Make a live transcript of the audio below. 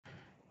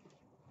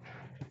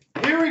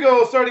Here we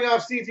go, starting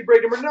off CNC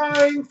break number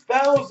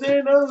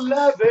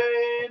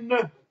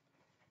 9011.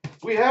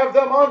 We have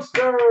the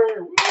monster.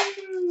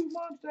 Woo,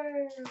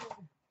 monster.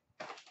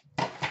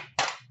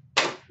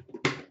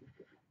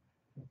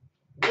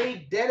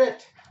 We did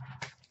it.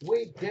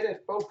 We did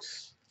it,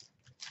 folks.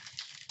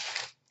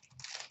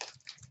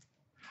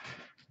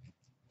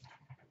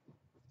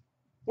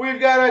 We've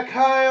got a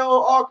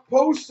Kyle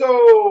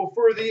Okposo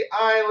for the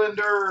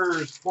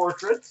Islanders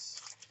portraits.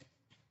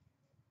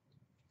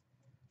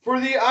 For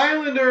the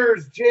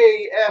Islanders,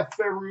 J.F.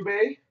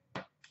 Berube,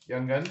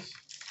 Young Guns.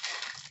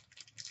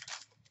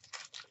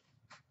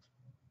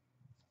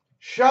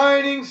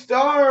 Shining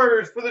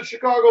Stars for the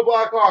Chicago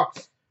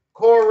Blackhawks,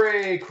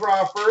 Corey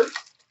Crawford.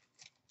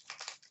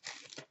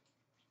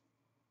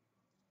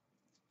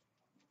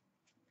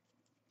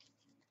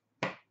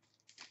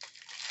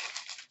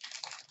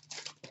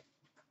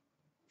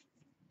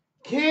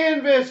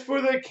 Canvas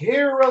for the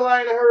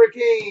Carolina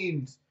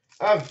Hurricanes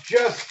of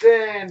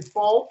Justin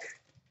Falk.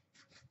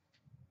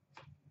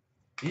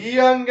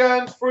 Young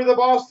Guns for the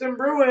Boston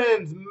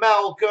Bruins,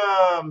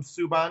 Malcolm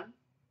Subban.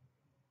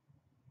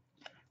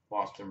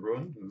 Boston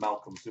Bruins,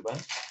 Malcolm Subban.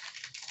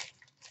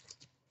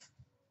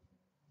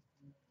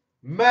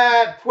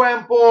 Matt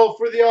Puempel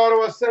for the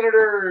Ottawa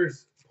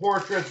Senators,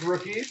 Portraits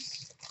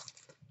Rookies.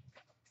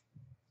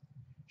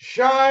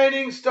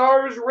 Shining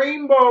Stars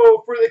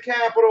Rainbow for the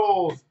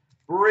Capitals,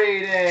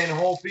 Braden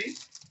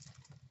Holtby.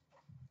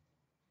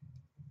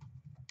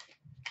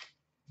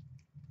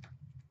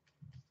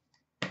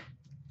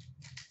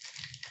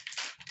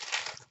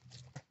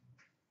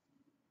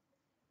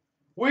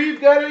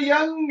 We've got a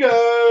Young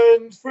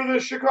Guns for the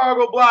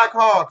Chicago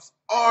Blackhawks,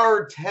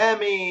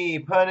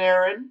 Artemi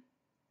Panarin.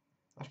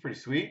 That's pretty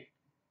sweet.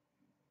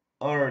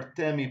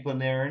 Artemi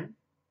Panarin,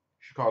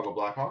 Chicago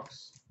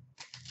Blackhawks.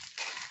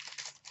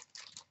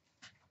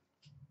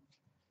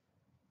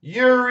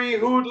 Yuri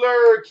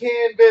Hoodler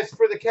canvas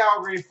for the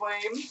Calgary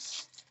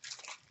Flames.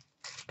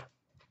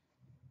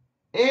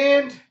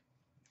 And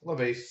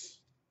LaBase.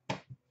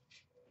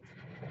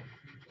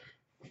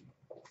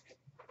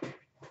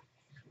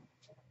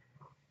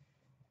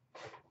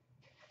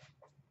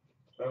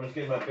 So I'm just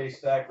getting my base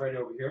stack ready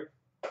over here.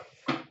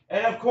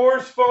 And of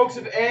course, folks,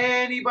 if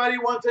anybody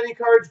wants any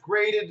cards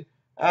graded,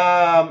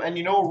 and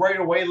you know right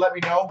away, let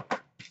me know.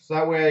 So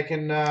that way I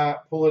can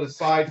pull it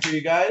aside for you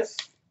guys.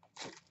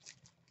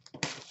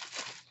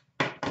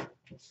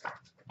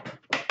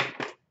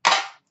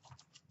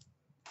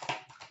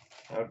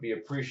 That would be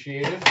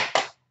appreciated.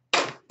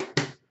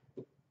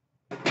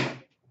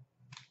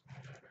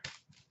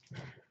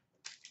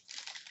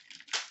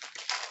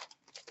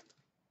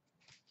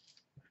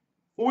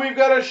 We've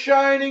got a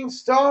Shining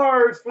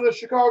Stars for the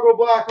Chicago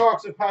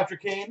Blackhawks of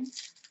Patrick Kane.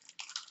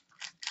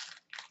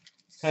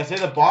 Can I say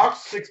the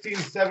box?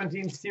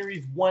 16-17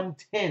 Series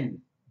 110.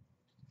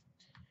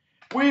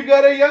 We've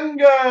got a Young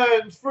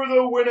Guns for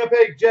the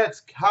Winnipeg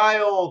Jets,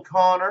 Kyle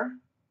Connor.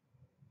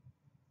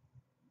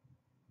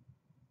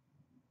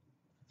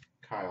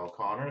 Kyle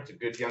Connor, it's a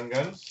good Young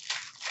Guns.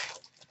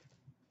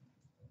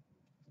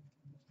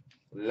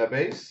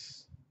 LaBase.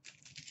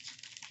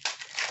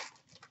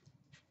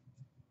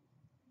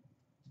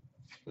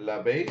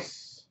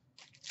 LaBase.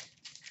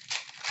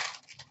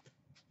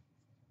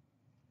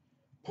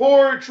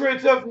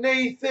 Portrait of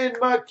Nathan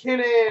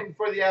McKinnon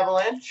for the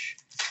Avalanche.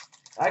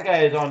 That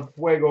guy is on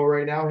fuego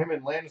right now. Him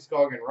and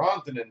Landeskog and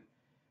Rantanen.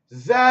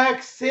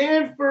 Zach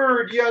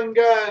Sanford, Young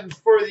Guns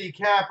for the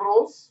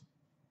Capitals.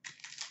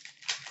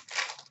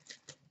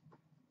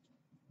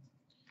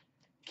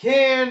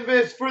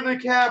 Canvas for the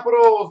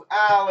Capitals,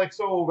 Alex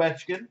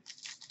Ovechkin.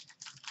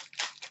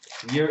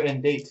 Year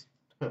and date.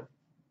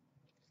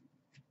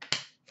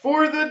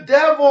 For the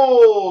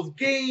Devils,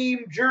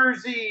 game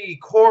jersey,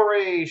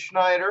 Corey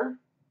Schneider.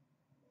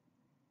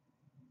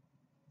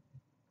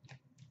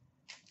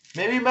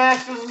 Maybe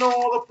Max doesn't know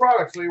all the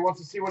products, so he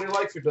wants to see what he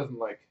likes or doesn't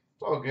like.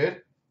 It's all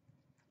good.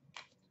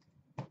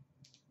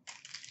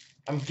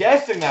 I'm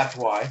guessing that's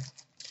why.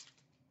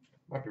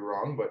 Might be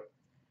wrong, but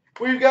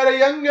we've got a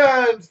Young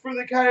Guns for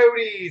the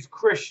Coyotes,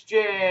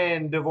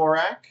 Christian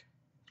Dvorak.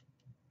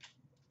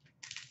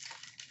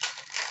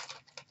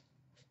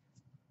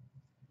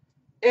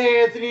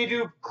 Anthony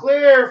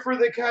Duclair for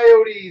the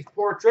Coyotes,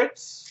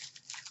 portraits.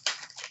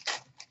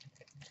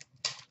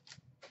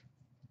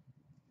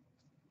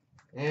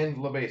 And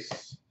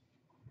LaBase.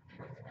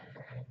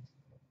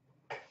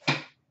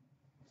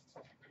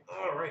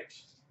 All right.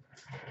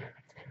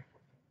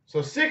 So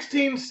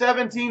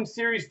 16-17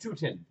 Series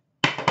 210.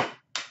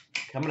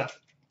 Coming up.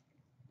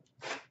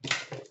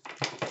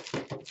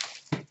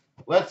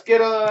 Let's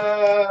get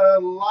a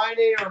Line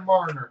A or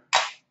Marner.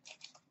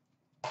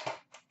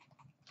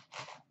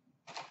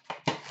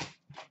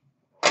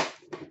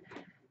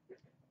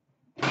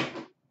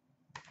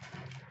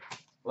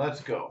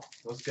 Let's go.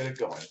 Let's get it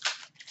going.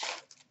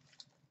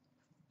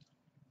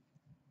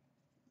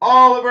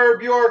 Oliver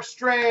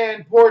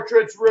Bjorkstrand,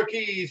 Portraits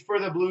Rookies for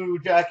the Blue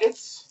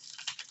Jackets.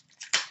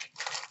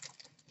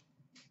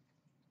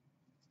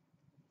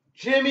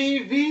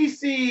 Jimmy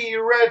Vesey,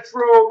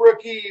 Retro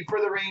Rookie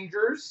for the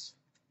Rangers.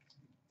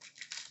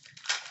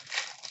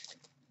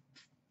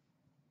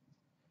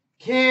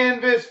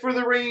 Canvas for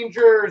the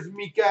Rangers,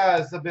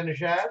 Mika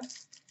Zibanejad.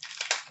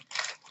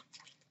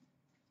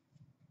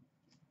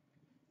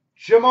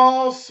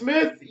 Jamal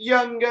Smith,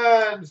 Young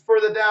Guns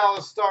for the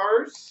Dallas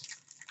Stars.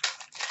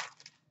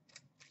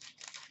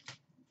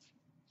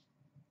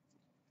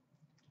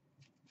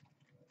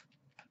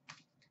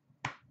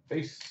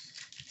 Base.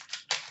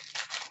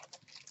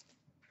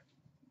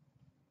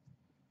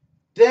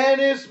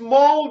 Dennis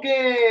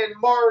Mulligan,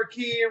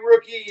 marquee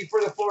rookie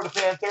for the Florida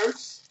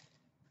Panthers.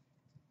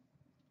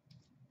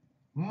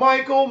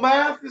 Michael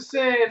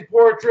Matheson,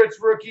 portraits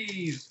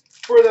rookies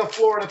for the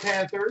Florida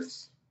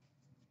Panthers.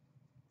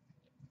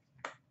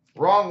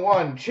 Wrong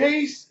one.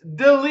 Chase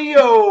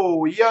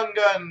DeLeo, Young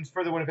Guns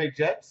for the Winnipeg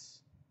Jets.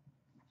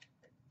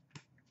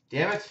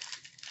 Damn it.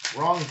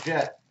 Wrong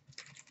Jet.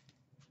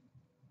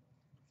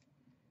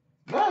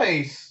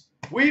 Nice.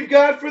 We've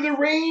got for the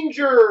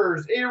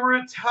Rangers a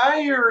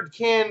retired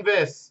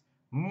canvas,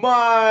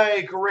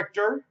 Mike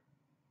Richter.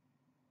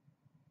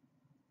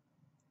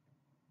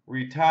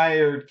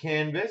 Retired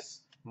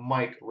canvas,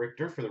 Mike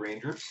Richter for the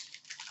Rangers.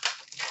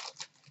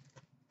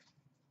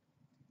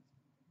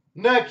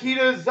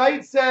 Nikita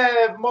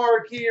Zaitsev,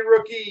 marquee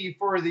rookie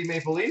for the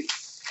Maple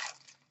Leafs.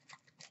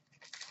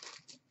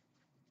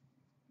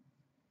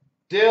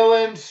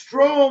 Dylan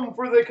Strome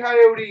for the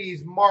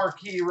Coyotes,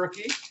 marquee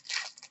rookie.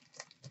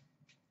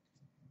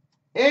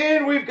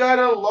 And we've got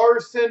a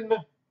Larson,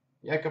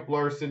 Jakob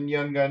Larson,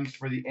 Young Guns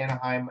for the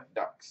Anaheim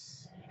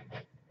Ducks.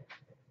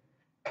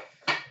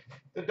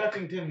 The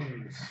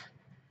Duckingtons.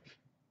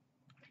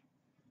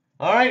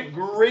 All right,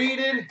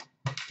 graded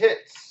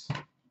hits.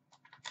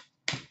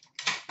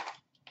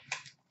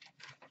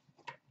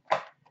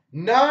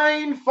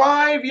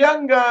 9-5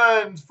 Young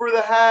Guns for the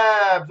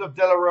Habs of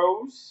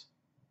Delarose.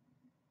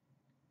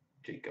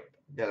 Jacob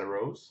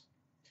Delarose.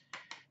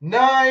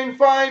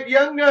 9-5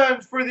 Young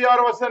Guns for the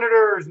Ottawa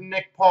Senators,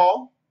 Nick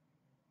Paul.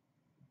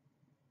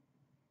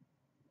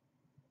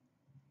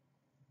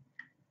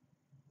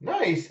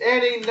 Nice.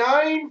 And a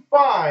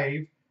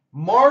 9-5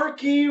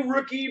 marquee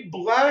rookie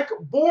black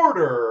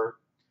border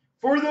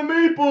for the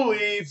Maple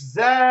Leafs,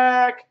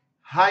 Zach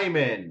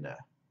Hyman.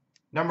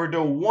 Number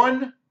to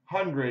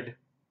 100,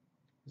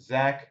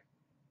 Zach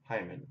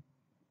Hyman.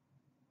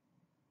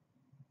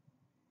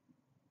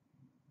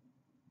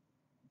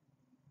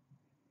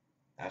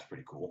 That's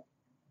pretty cool.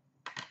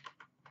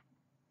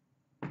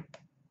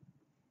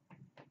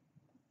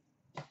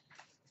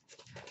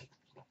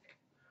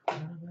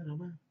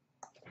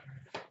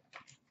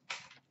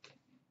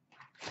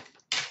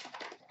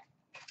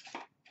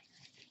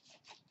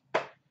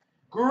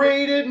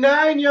 Graded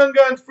 9 Young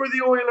Guns for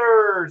the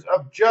Oilers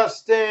of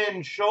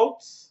Justin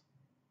Schultz.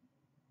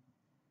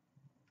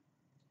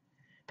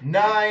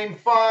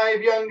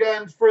 9-5 Young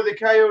Guns for the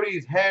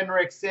Coyotes,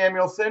 Henrik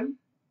Samuelsson.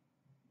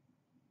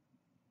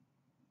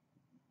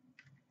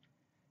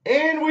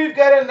 And we've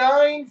got a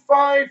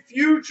 9-5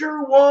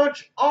 Future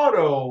Watch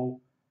Auto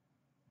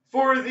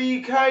for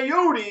the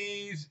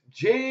Coyotes,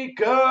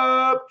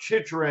 Jacob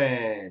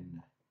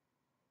Chychrun.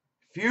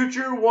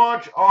 Future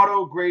Watch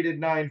Auto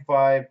graded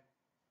 9-5,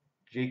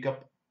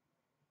 Jacob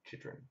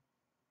Chychrun.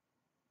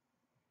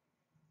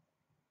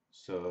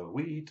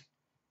 Sweet.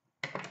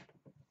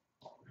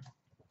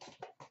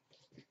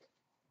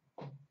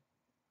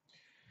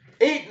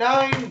 Eight,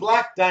 9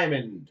 Black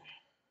Diamond.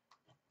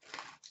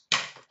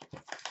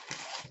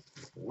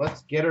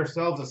 Let's get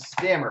ourselves a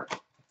scammer.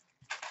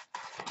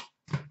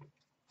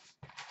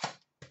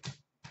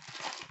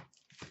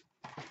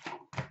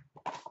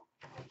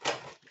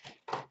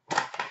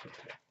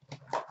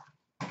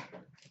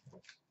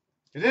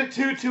 Is it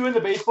 2-2 in the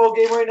baseball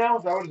game right now?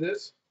 Is that what it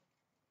is?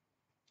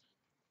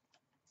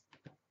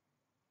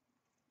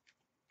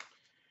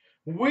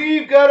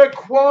 We've got a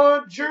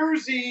quad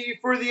jersey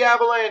for the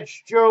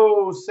Avalanche,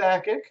 Joe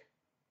Sakic.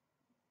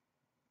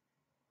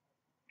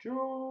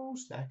 Joe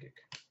Sakic.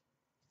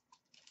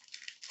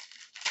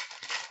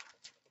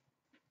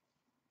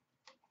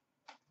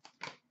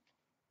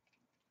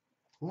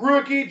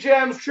 Rookie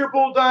Gems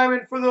Triple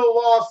Diamond for the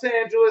Los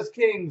Angeles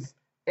Kings,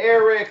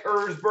 Eric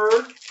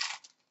Erzberg.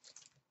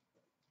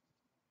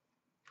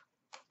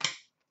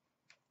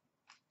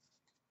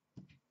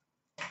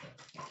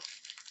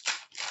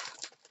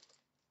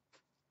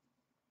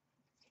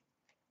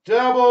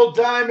 Double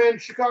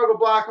Diamond Chicago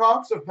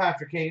Blackhawks of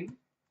Patrick Kane.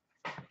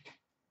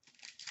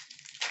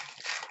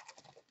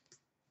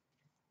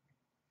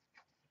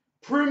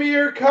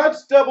 Premier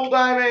Cuts Double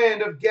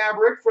Diamond of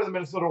Gabrick for the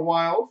Minnesota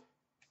Wild.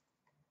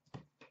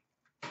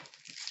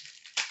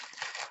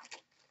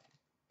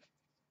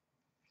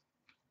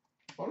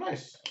 Oh,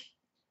 nice.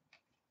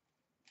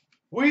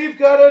 We've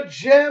got a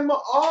Gemography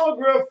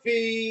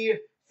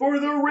for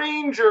the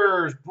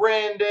Rangers,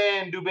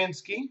 Brandon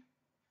Dubinsky.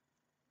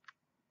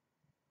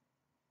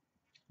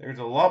 There's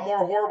a lot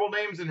more horrible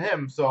names than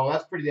him, so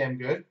that's pretty damn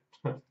good.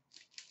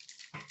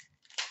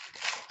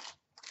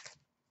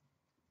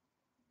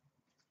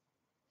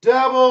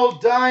 Double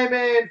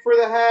Diamond for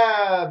the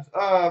Habs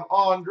of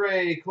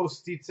Andrei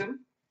Kostitsyn.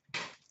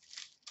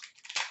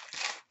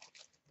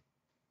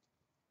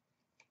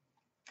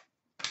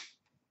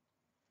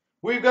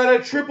 We've got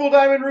a triple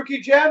diamond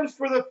rookie gems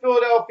for the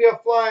Philadelphia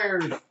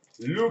Flyers,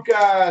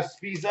 Luca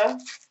Spiza.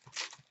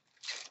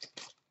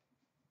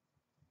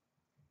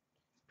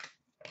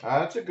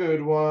 That's a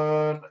good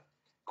one.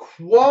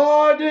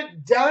 Quad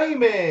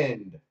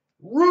diamond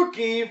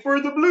rookie for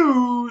the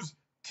Blues,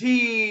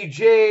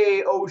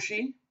 TJ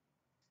Oshie.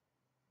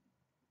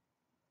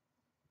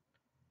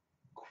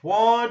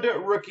 Quad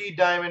rookie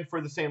diamond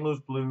for the St. Louis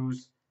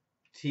Blues,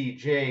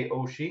 TJ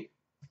Oshie.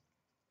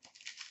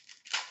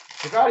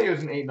 Forgot he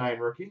was an 8-9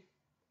 rookie.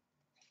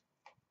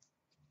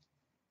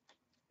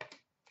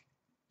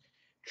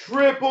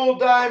 Triple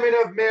diamond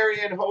of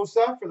Marian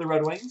Hossa for the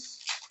Red Wings.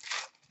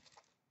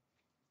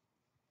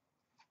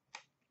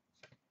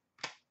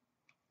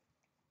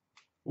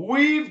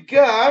 We've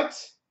got,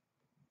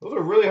 those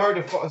are really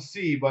hard to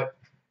see, but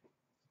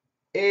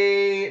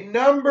a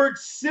numbered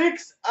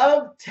 6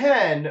 of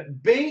 10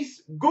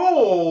 base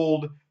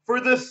gold for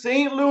the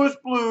St. Louis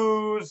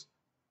Blues,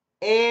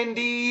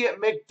 Andy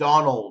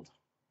McDonald.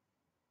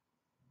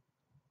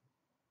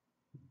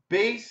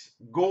 Base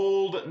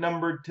gold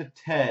numbered to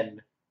 10,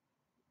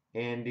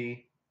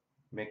 Andy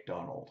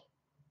McDonald.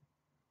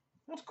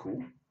 That's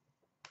cool.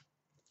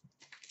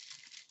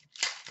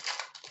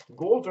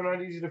 Golds are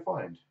not easy to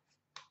find.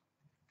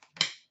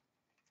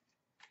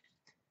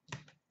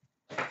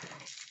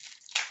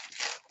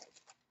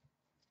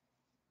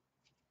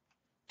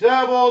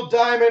 Double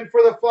diamond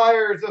for the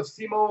Flyers of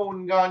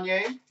Simon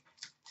Gagne.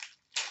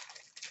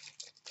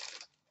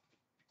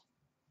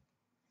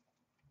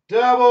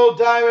 Double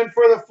diamond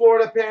for the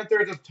Florida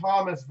Panthers of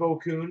Thomas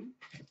Vokoun.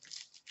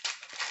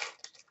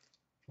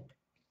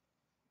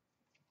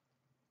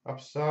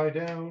 Upside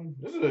down.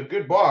 This is a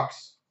good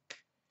box.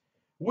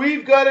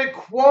 We've got a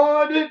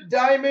quad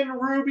diamond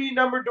ruby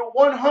numbered to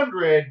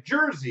 100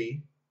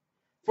 jersey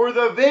for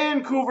the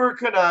Vancouver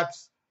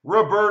Canucks,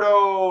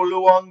 Roberto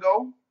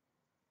Luongo.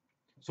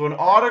 So an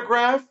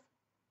autograph,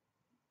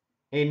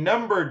 a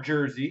numbered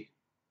jersey,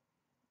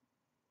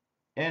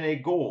 and a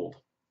gold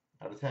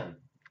out of 10.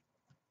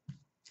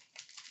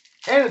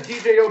 And a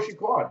TJ Oshie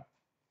quad.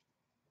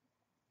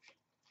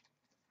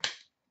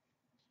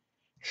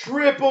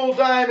 Triple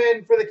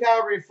diamond for the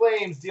Calgary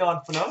Flames,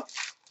 Dion Phaneuf.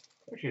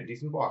 Actually a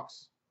decent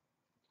box.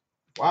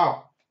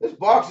 Wow, this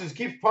box just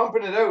keeps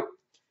pumping it out.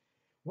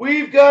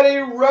 We've got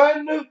a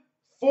run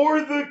for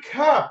the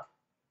cup.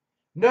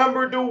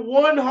 Numbered to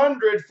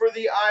 100 for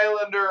the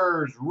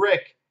Islanders,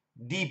 Rick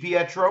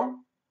DiPietro.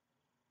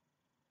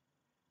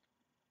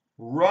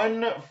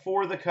 Run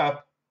for the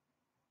cup,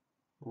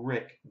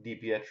 Rick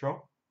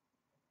DiPietro.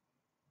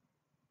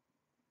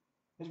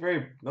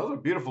 That was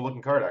a beautiful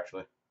looking card,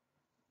 actually.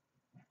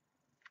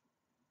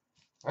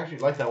 I actually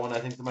like that one. I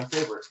think it's my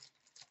favorite.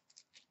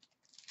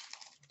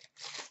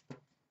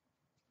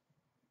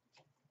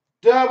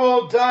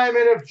 Double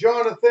diamond of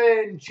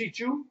Jonathan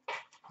Cheechoo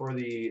for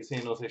the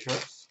St. Louis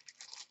Sharks.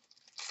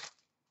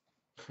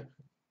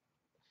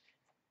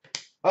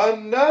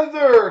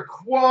 Another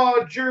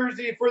quad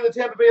jersey for the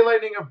Tampa Bay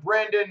Lightning of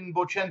Brandon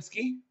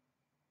Bochenski.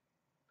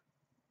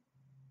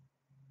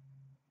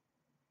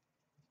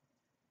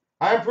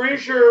 I'm pretty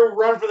sure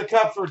run for the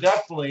cups were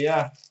definitely,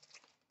 yeah.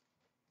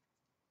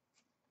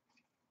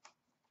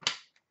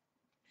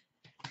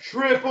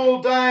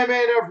 Triple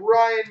diamond of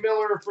Ryan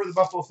Miller for the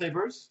Buffalo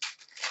Sabres.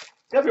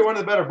 Definitely one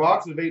of the better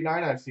boxes of 8-9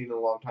 I've seen in a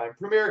long time.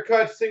 Premier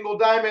Cut single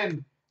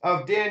diamond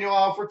of Daniel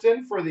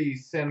Alfredsson for the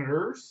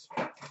Senators.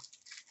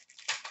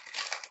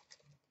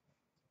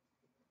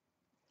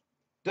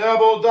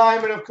 Double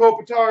diamond of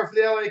Kopitar for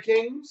the LA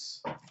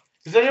Kings.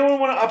 Does anyone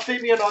want to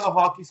update me on all the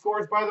hockey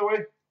scores, by the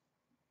way?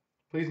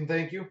 Please and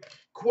thank you.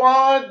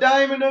 Quad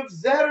diamond of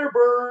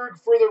Zetterberg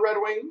for the Red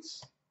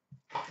Wings.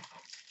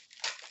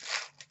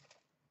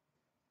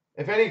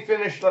 If any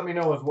finished, let me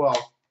know as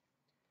well.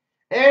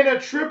 And a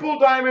triple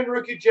diamond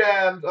rookie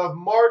gems of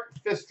Mark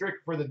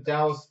Fistrick for the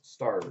Dallas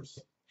Stars.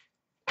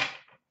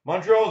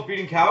 Montreal's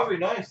beating Calgary.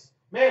 Nice.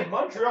 Man,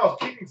 Montreal's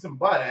kicking some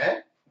butt, eh?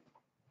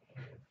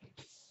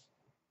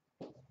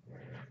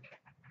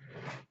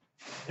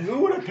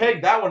 Who would have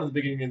pegged that one at the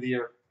beginning of the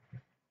year?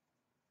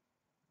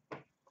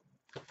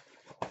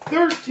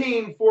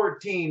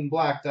 13-14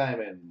 Black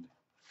Diamond.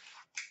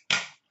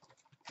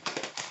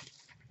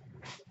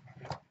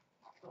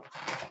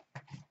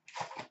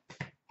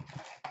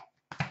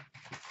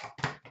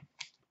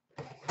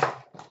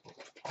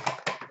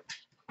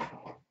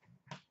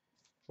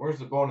 Where's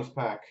the bonus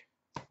pack?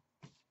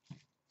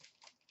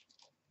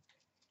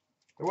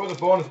 There was a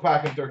bonus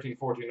pack in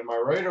 13-14. Am I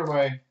right or am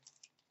I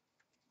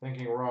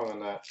thinking wrong on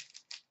that?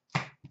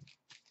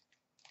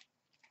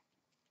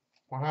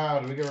 Wow,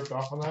 did we get ripped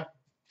off on that?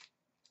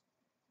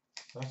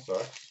 That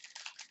sucks.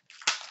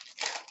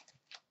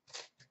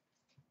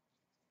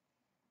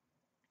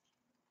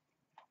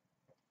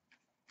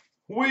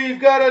 We've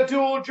got a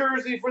dual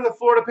jersey for the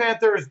Florida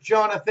Panthers,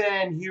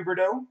 Jonathan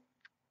Huberdeau.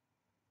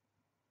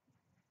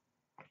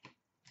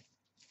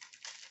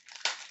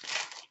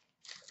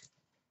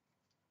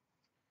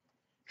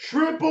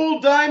 Triple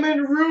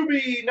diamond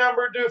ruby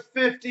numbered to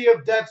 50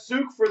 of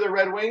Datsuk for the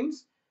Red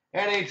Wings.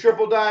 And a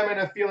triple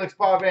diamond of Felix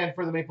Pavan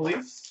for the Maple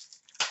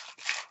Leafs.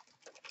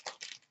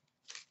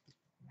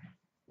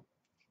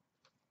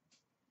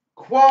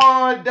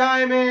 Quad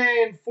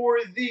diamond for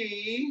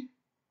the,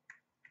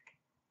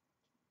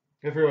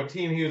 I forget what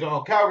team he was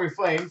on, Calgary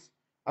Flames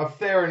of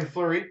Theron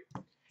Fleury.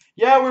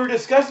 Yeah, we were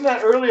discussing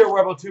that earlier,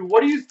 Rebel 2.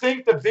 What do you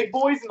think the big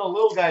boys and the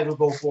little guys will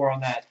go for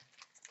on that?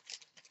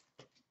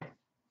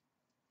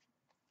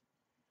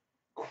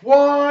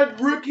 Quad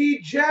rookie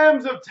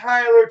gems of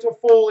Tyler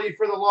Toffoli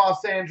for the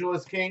Los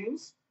Angeles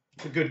Kings.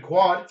 It's a good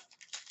quad.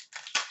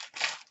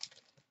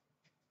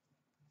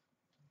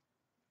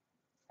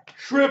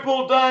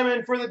 Triple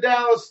diamond for the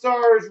Dallas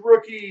Stars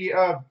rookie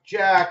of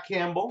Jack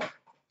Campbell.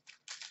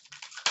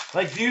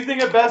 Like, do you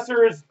think a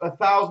Besser is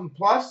 1,000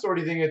 plus, or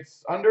do you think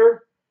it's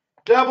under?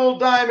 Double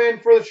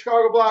diamond for the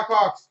Chicago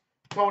Blackhawks,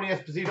 Tony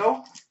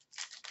Esposito.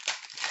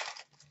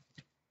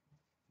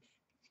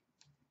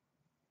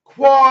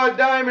 Quad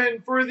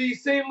diamond for the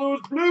St.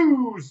 Louis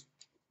Blues,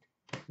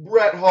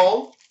 Brett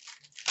Hull.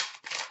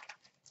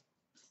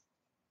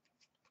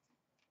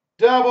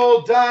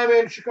 Double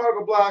diamond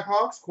Chicago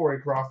Blackhawks, Corey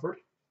Crawford.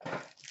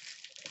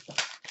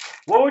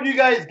 What would you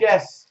guys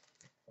guess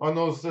on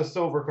those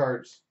silver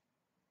cards?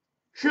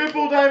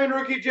 Triple diamond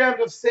rookie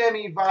gems of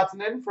Sami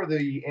Vatanen for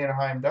the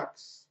Anaheim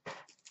Ducks.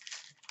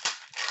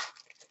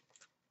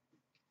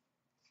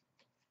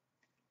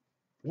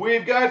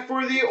 We've got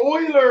for the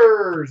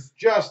Oilers,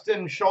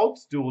 Justin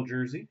Schultz, dual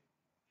jersey.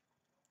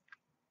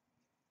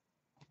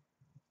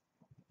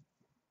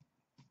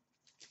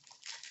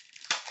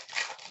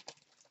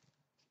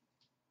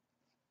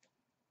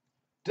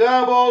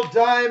 Double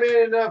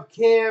diamond of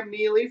Cam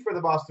Neely for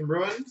the Boston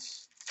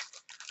Bruins.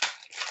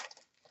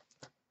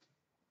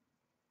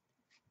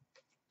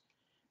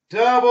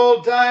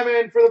 Double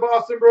diamond for the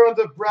Boston Bruins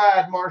of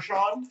Brad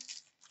Marchand.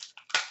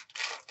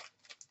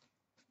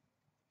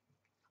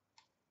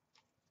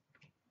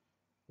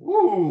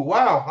 Ooh,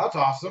 wow, that's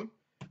awesome.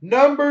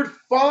 Numbered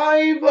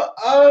 5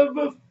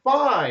 of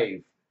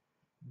 5.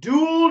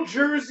 Dual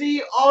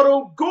jersey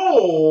auto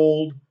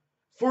gold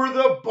for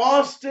the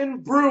Boston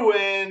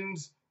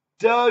Bruins,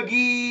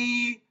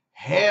 Dougie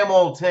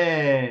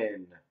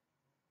Hamilton.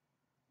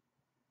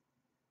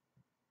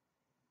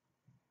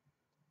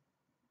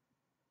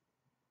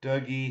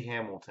 Dougie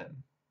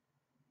Hamilton.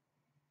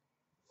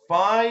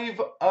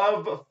 5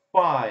 of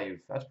 5.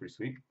 That's pretty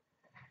sweet.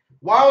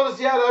 Wow,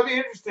 yeah, that'd be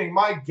interesting.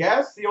 My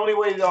guess, the only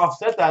way to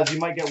offset that is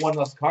you might get one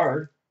less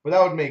card, but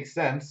that would make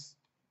sense.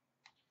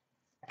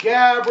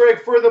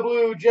 Gabrick for the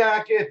Blue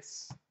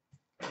Jackets.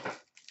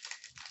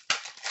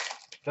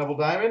 Double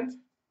diamond.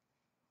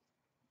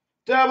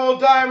 Double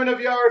diamond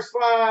of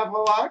Yaroslav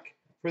Halak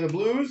for the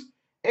Blues.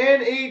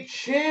 And a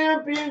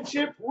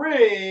championship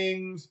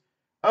rings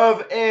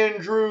of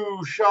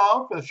Andrew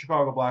Shaw for the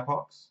Chicago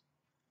Blackhawks.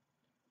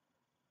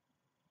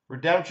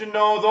 Redemption?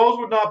 No, those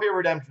would not be a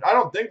redemption. I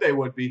don't think they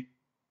would be.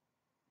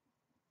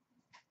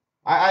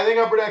 I think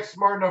Upper Deck's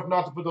smart enough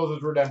not to put those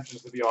as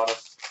redemptions, to be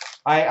honest.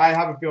 I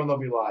have a feeling they'll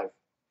be live.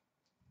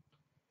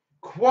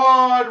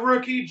 Quad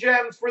rookie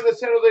gems for the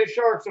San Jose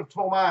Sharks of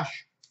Tomas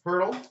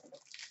Hertl.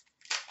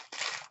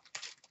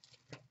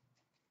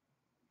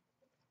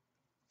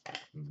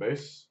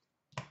 Base.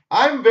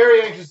 I'm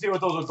very anxious to see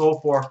what those will go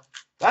for.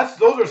 That's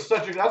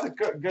a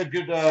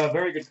good,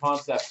 very good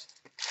concept.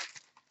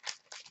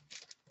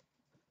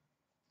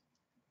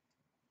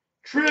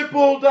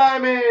 Triple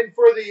diamond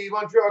for the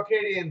Montreal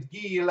Canadiens,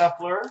 Guy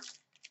Lafleur.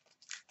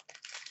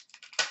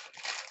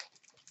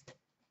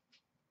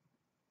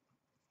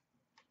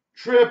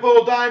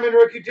 Triple diamond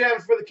rookie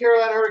gems for the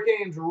Carolina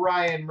Hurricanes,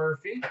 Ryan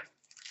Murphy.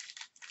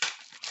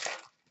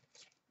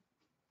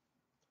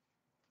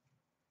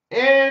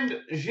 And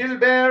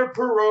Gilbert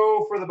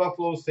Perreault for the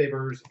Buffalo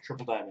Sabres,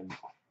 triple diamond.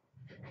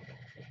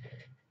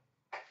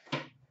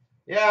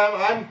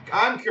 Yeah,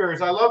 I'm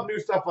curious. I love new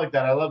stuff like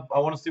that. I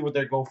want to see what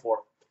they go for.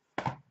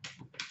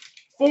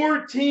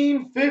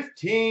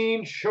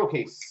 14-15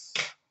 showcase.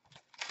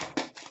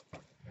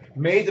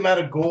 Made them out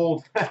of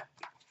gold.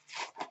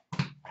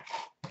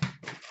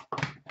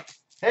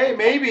 Hey,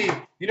 maybe.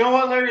 You know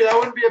what, Larry? That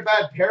wouldn't be a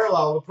bad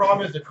parallel. The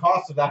problem is the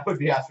cost of that would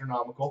be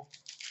astronomical.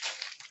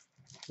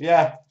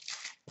 Yeah.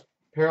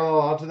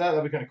 Parallel out to that,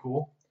 that'd be kind of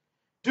cool.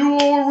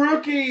 Dual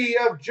rookie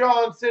of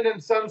Johnson and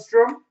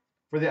Sundstrom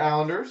for the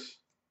Islanders.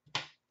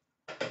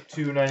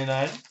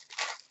 $2.99.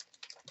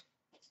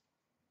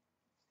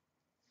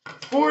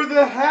 For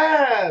the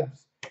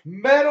Habs,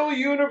 Metal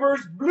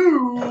Universe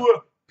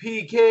Blue,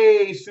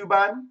 PK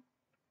Subban.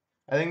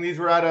 I think these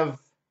were out of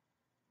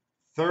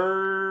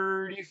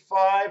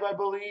 35, I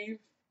believe.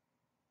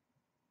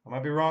 I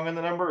might be wrong on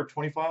the number, or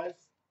 25.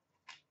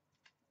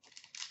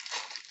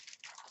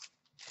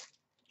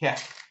 Yeah,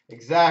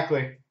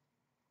 exactly.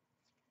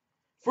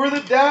 For the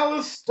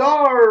Dallas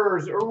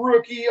Stars,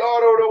 rookie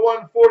auto to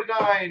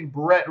 149,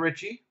 Brett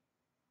Ritchie.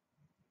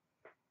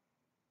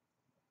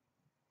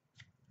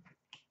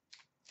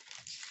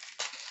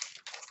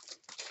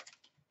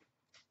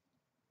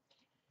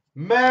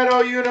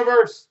 Metal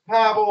Universe,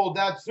 Pavel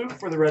Datsyuk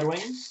for the Red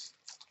Wings.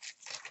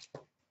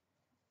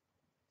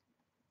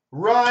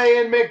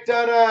 Ryan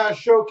McDonough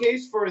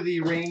showcase for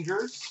the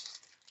Rangers.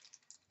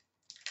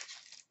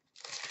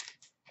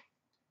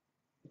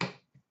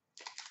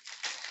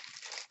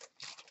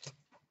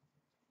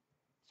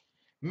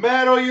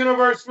 Metal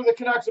Universe for the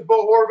Canucks of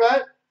Bo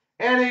Horvat.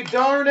 And a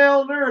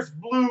Darnell Nurse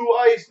blue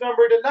ice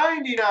number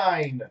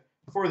 /99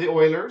 for the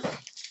Oilers.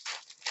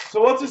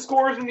 So what's the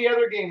scores in the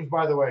other games,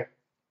 by the way?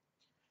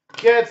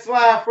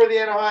 Getzlaf for the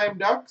Anaheim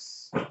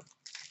Ducks.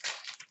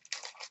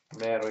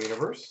 Metal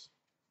Universe.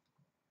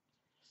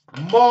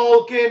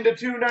 Malkin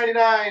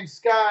 /299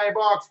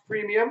 Skybox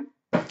Premium.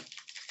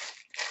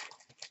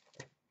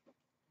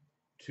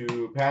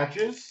 2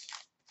 patches.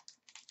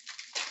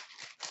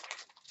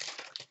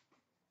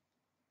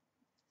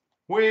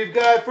 We've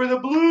got for the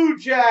Blue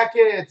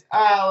Jackets,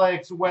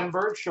 Alex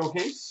Wenberg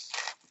Showcase.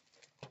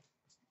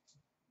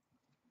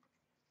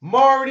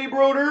 Marty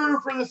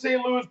Brodeur for the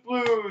St. Louis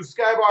Blues,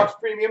 Skybox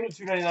Premium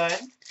 /299.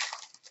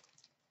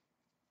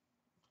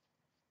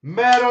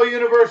 Metal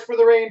Universe for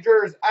the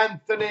Rangers,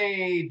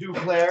 Anthony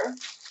Duclair.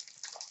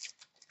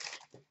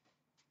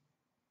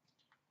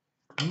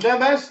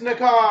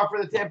 Nemesnikov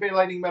for the Tampa Bay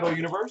Lightning Metal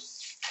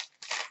Universe.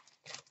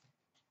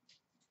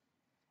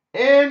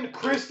 And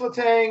Chris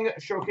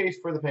Letang Showcase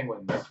for the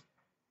Penguins. All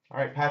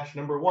right, patch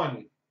number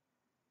 1.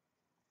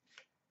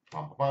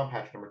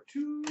 Patch number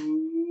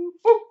 2.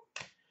 Boop.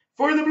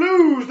 For the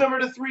Blues, number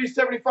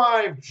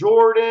 /375,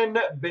 Jordan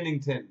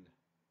Binnington.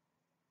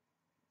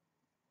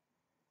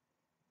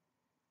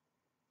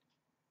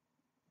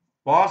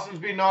 Boston's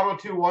beating Ottawa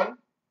 2-1.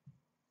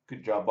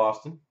 Good job,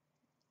 Boston.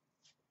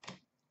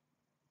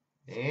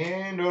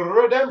 And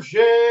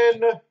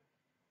redemption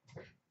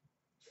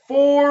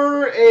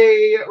for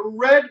a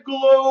Red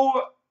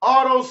Glow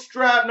auto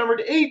strap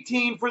numbered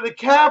 18 for the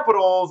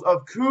Capitals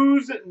of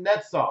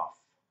Kuznetsov.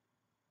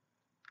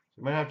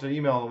 You might have to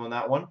email them on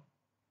that one.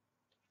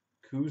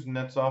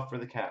 Kuznetsov for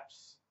the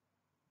Caps.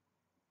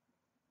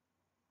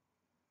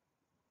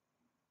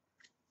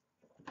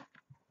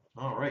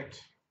 All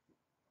right.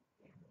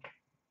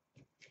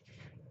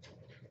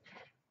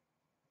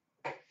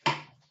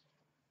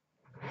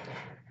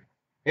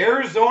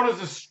 Arizona's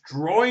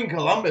destroying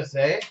Columbus,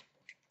 eh?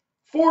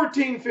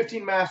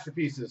 14-15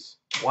 masterpieces.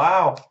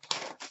 Wow.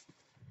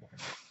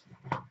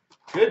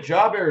 Good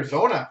job,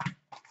 Arizona.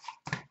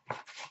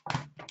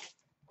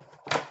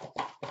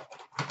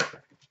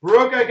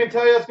 Brooke, I can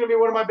tell you that's going to be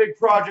one of my big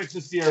projects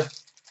this year.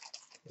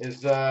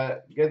 Is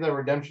get that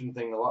redemption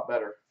thing a lot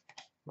better.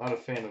 Not a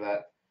fan of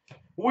that.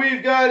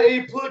 We've got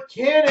a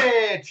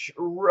Plekanec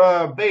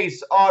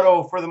base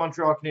auto for the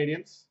Montreal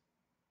Canadiens.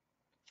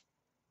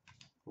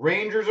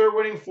 Rangers are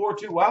winning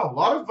 4-2. Wow, a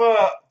lot of,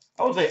 I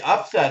would say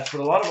upsets, but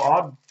a lot of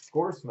odd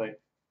scores tonight.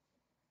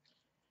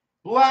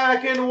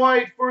 Black and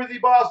white for the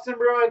Boston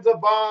Bruins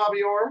of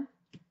Bobby Orr.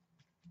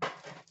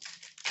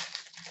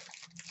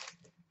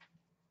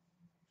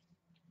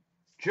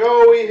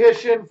 Joey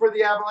Hishin for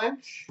the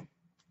Avalanche.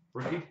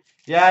 Rookie.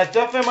 Yeah, it's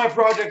definitely my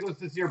project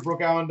list this year,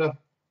 Brooke Allen, to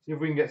see if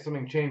we can get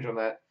something changed on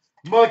that.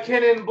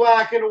 McKinnon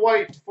black and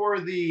white for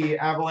the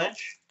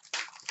Avalanche.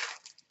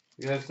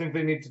 Yeah, I just think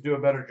they need to do a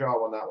better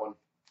job on that one.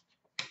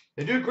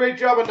 They do a great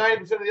job on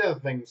 90% of the other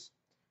things.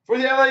 For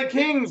the LA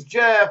Kings,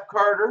 Jeff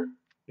Carter,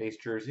 base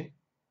jersey.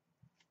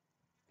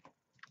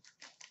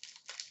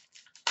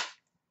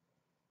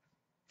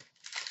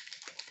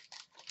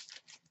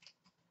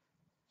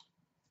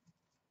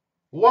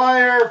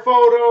 Wire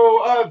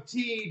photo of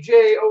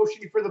TJ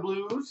Oshie for the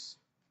Blues.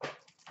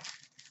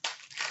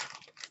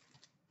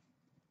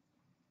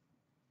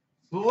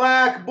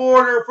 Black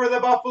border for the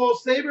Buffalo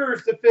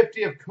Sabres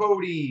 /50 of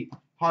Cody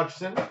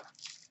Hodgson.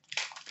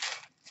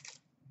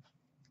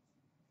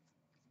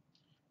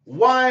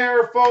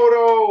 Wire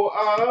photo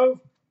of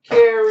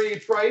Carey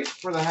Price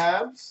for the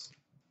Habs.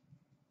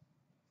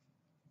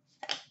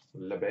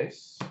 La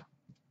base.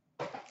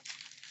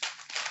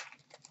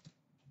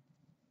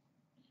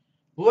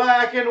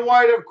 Black and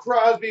white of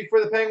Crosby for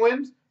the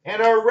Penguins.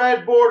 And a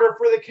red border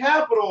for the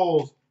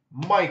Capitals,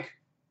 Mike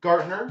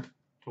Gartner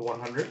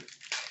 /100.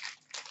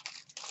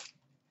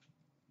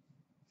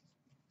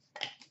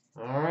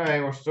 All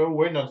right, we're still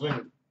waiting on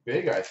something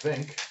big, I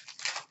think.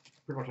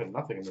 Pretty much had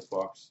nothing in this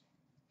box.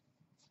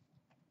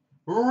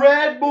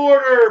 Red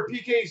border,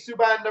 PK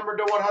Subban number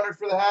 /100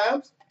 for the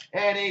Habs.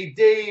 And a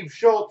Dave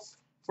Schultz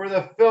for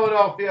the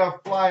Philadelphia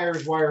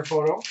Flyers wire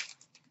photo.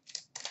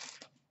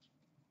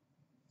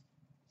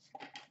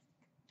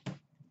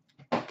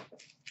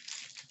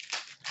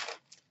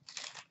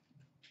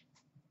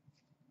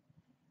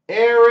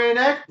 Aaron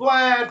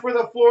Ekblad for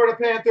the Florida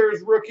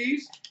Panthers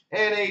rookies.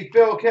 And a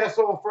Phil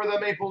Kessel for the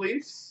Maple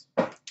Leafs.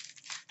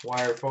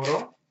 Wire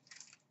photo.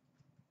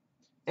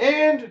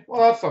 And,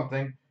 well, that's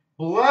something.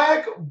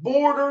 Black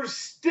border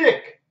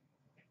stick.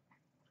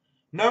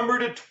 Number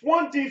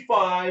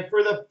 /25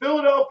 for the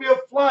Philadelphia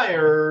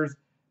Flyers,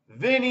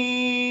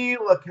 Vinny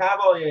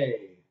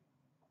LeCavalier.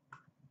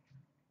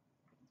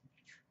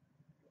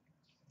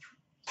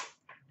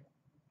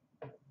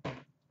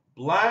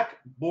 Black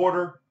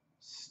border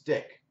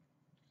stick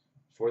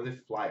for the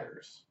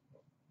Flyers.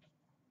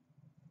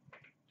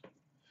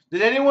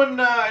 Did anyone,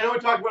 I know we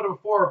talked about it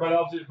before, but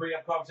I'll just bring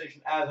up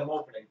conversation as I'm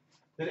opening.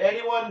 Did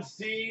anyone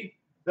see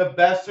the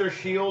Besser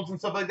shields and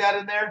stuff like that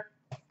in there?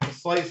 The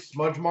slight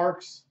smudge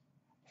marks?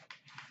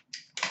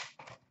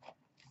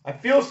 I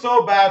feel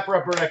so bad for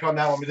Upper Deck on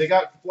that one, but they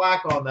got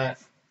flack on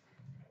that.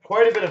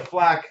 Quite a bit of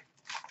flack.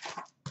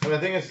 But I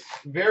think it's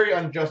very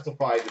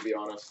unjustified, to be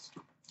honest.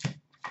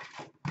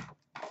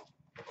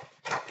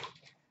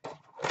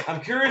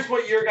 I'm curious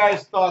what your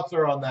guys' thoughts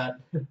are on that.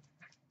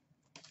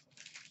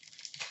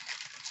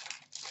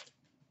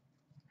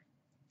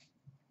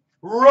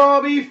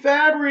 Robbie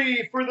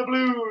Fabry for the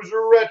Blues,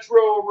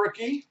 retro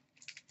rookie.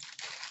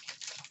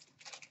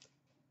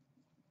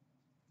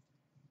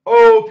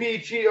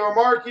 OPG or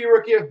marquee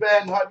rookie of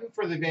Ben Hutton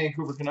for the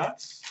Vancouver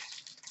Canucks.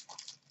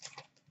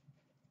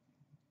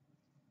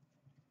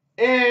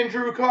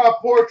 Andrew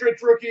Copp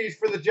portraits rookies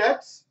for the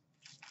Jets.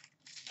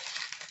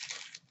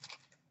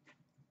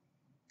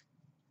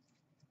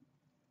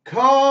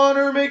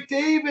 Connor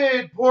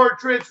McDavid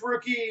portraits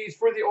rookies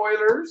for the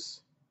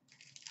Oilers.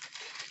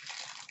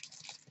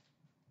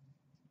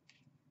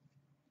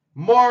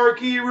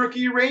 Marquee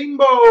rookie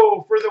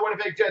rainbow for the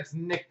Winnipeg Jets,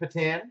 Nick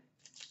Patan.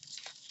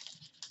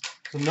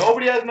 So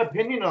nobody has an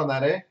opinion on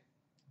that, eh?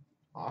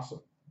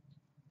 Awesome.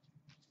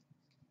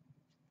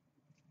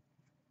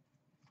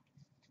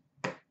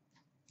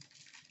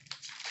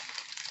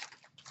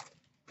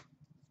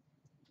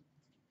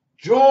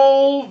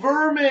 Joel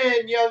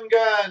Vermin, Young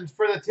Guns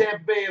for the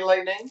Tampa Bay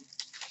Lightning.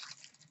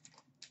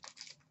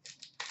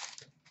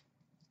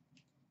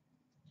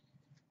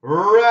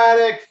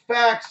 Radek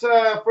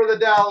Faksa for the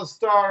Dallas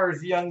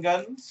Stars, Young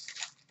Guns.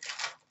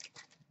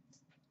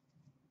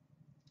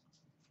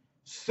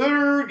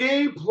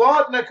 Sergei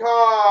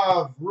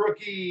Plotnikov,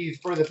 rookies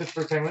for the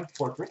Pittsburgh Penguins,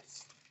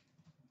 portraits.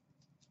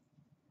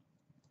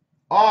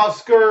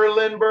 Oscar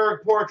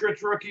Lindbergh,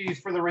 portraits, rookies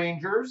for the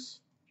Rangers.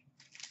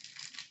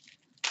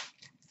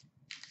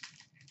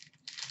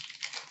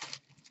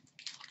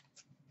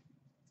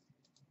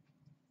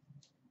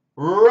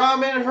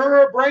 Ramin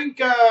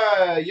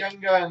Hurabranka, Young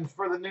Guns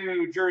for the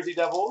New Jersey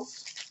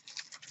Devils.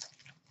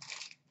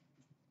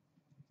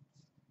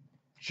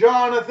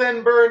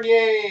 Jonathan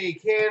Bernier,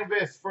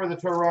 canvas for the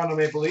Toronto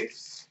Maple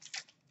Leafs.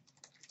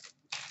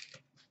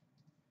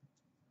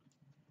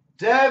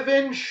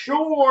 Devin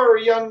Shore,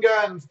 Young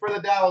Guns for the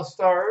Dallas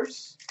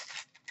Stars.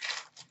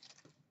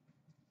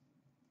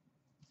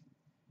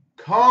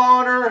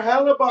 Connor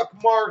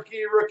Hellebuck,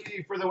 marquee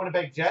rookie for the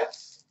Winnipeg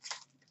Jets.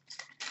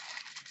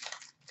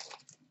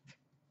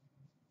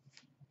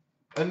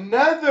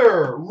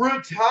 Another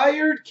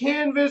retired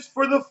canvas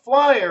for the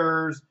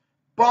Flyers,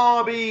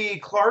 Bobby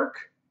Clark.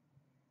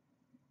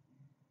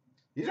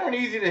 These aren't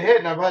easy to hit,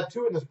 and I've had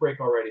two in this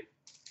break already.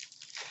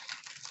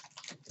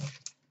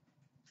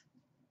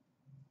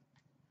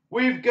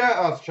 We've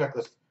got, let's check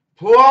this.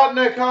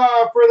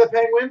 Plotnikov for the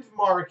Penguins,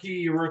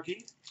 marquee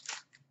rookie.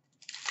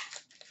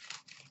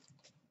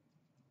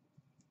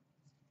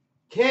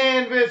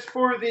 Canvas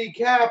for the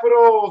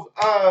Capitals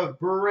of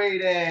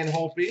Braden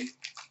Holtby.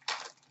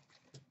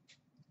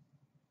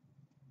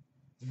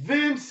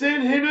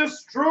 Vincent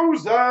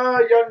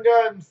Hinostroza, Young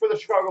Guns for the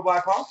Chicago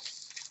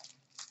Blackhawks.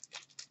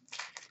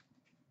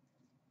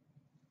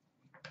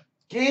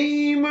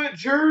 Game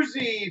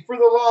jersey for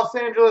the Los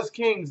Angeles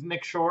Kings,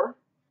 Nick Shore.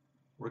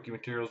 Rookie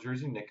materials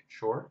jersey, Nick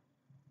Shore.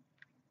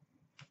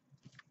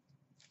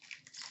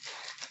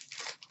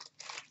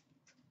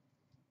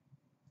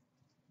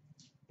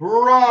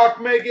 Brock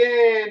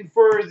McGinn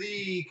for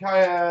the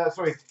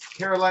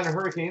Carolina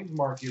Hurricanes,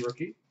 marquee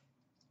rookie.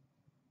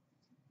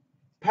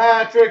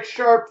 Patrick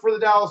Sharp for the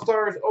Dallas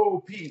Stars,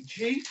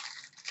 OPG.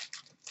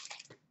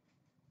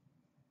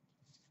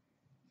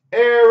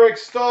 Eric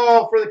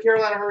Stahl for the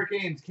Carolina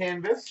Hurricanes,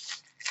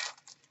 canvas.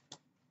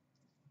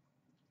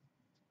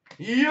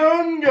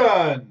 Young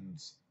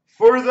Guns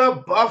for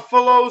the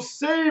Buffalo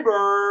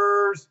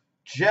Sabres,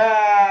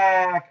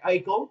 Jack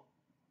Eichel.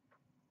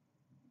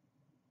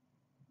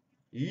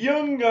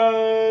 Young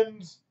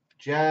Guns,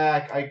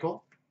 Jack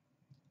Eichel.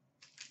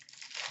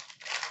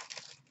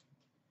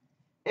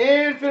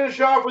 And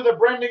finish off with a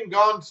Brendan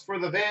Gaunce for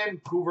the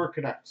Vancouver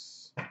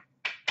Canucks.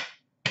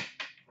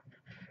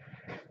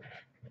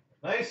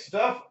 Nice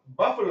stuff,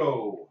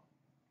 Buffalo.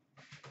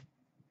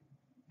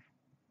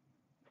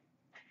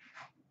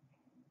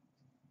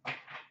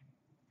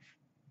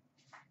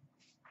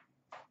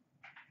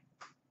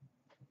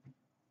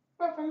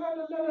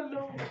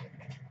 Buffalo.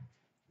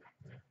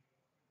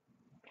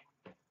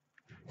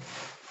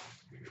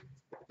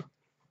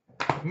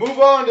 Move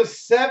on to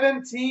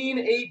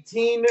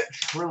 17-18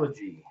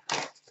 Trilogy.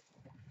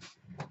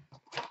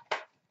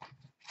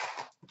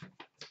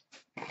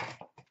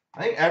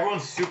 I think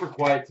everyone's super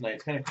quiet tonight.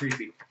 It's kind of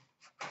creepy.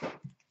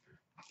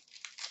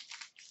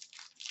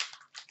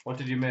 What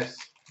did you miss?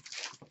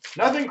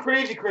 Nothing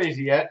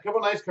crazy yet.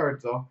 Couple nice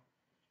cards, though.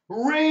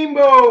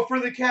 Rainbow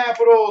for the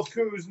Capitals,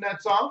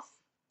 Kuznetsov.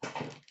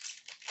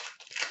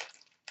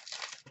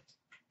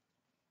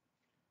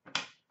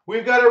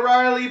 We've got a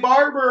Riley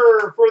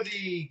Barber for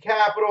the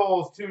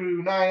Capitals,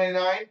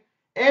 /999.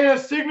 And a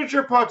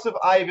signature pucks of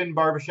Ivan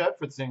Barbashev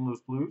for the St. Louis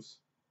Blues.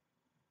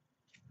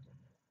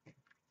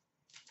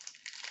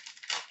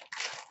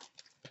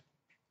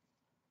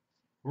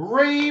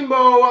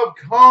 Rainbow of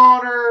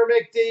Connor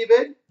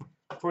McDavid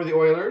for the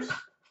Oilers.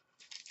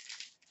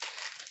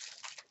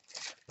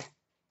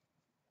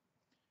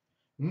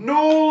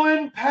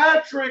 Nolan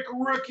Patrick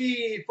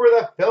rookie for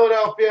the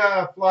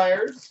Philadelphia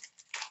Flyers.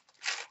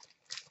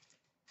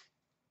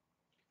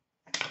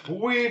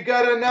 We've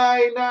got a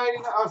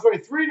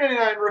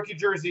 $3.99 rookie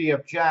jersey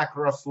of Jack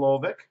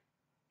Roslovic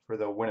for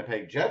the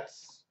Winnipeg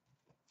Jets.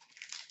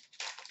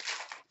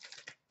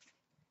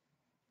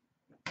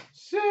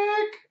 Sick.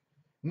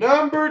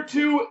 Number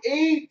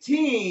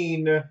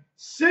 218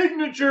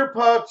 signature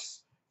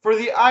pucks for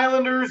the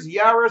Islanders,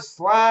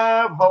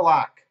 Yaroslav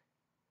Halak.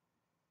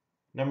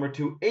 Number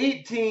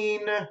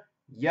 218,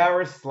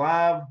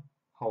 Yaroslav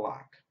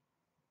Halak.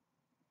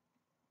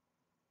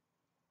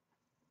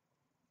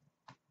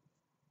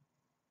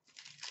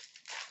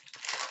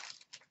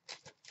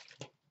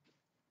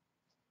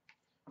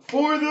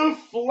 For the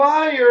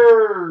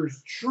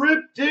Flyers,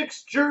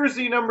 Triptychs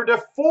jersey number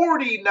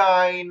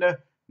 /49,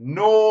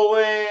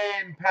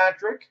 Nolan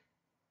Patrick.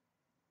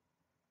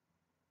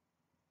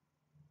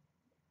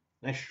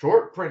 Nice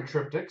short print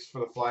triptychs for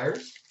the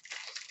Flyers.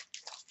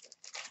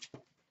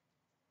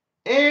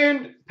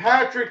 And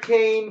Patrick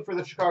Kane for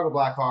the Chicago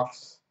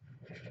Blackhawks.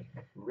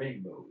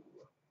 Rainbow.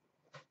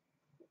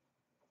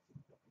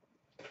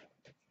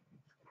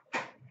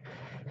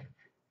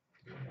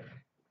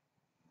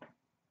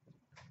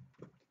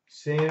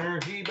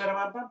 Synergy.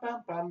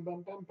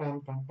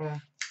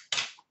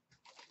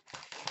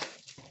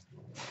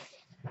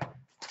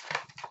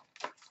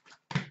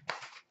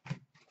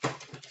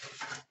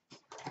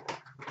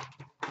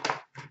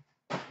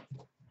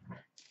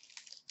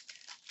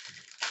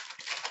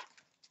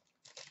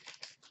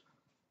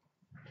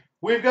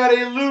 We've got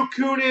a Luke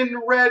Kunin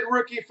red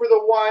rookie for the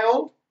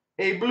Wild,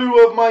 a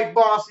blue of Mike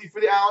Bossy for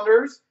the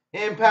Islanders,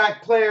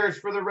 impact players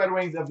for the Red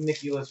Wings of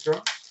Nicky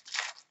Lidstrom.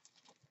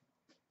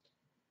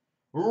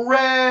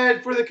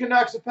 Red for the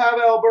Canucks of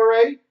Pavel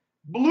Bure,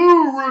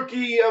 blue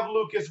rookie of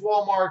Lucas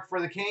Wallmark for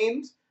the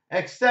Canes,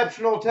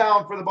 exceptional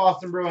talent for the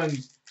Boston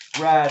Bruins,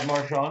 Brad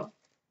Marchand.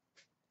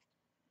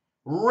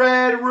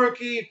 Red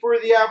rookie for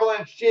the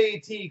Avalanche,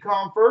 JT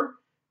Compher.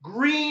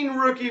 Green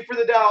rookie for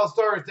the Dallas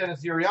Stars,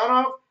 Denis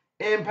Urianov.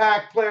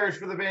 Impact players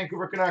for the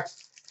Vancouver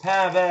Canucks,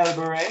 Pavel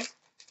Bure.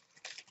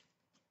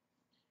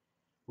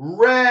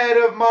 Red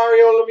of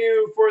Mario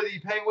Lemieux for the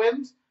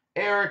Penguins,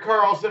 Erik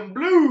Karlsson.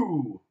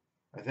 Blue,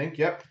 I think,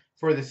 yep,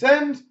 for the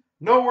Sens.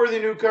 Noteworthy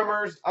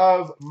newcomers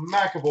of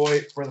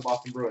McAvoy for the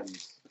Boston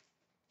Bruins.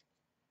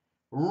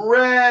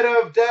 Red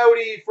of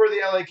Doughty for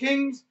the LA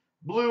Kings.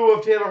 Blue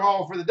of Taylor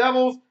Hall for the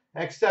Devils.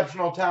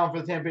 Exceptional talent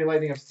for the Tampa Bay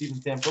Lightning of Steven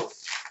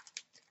Stamkos.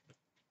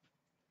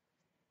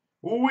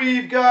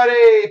 We've got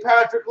a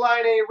Patrick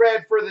Laine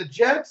red for the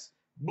Jets,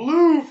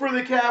 blue for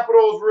the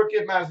Capitals, rookie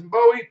of Madison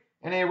Bowie,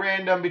 and a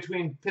random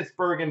between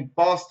Pittsburgh and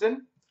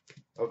Boston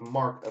of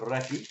Mark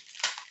Recchi.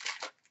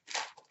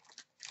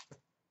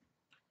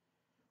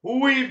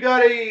 We've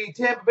got a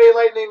Tampa Bay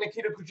Lightning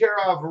Nikita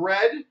Kucherov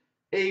red,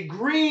 a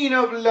green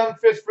of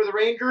Lundqvist for the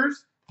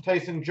Rangers,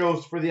 Tyson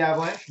Jost for the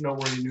Avalanche,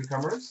 noteworthy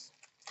newcomers.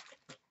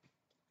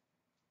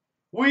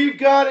 We've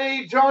got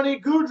a Johnny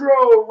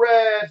Gaudreau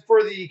red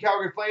for the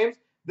Calgary Flames.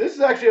 This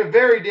is actually a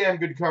very damn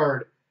good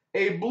card.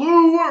 A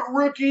blue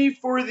rookie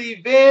for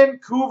the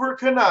Vancouver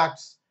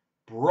Canucks,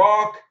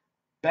 Brock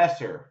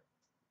Besser.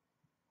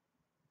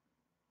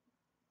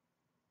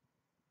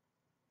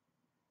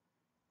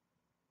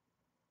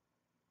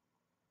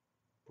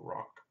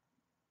 Brock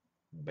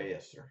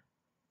Besser.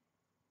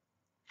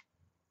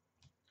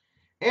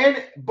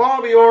 And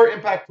Bobby Orr,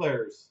 impact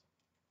players.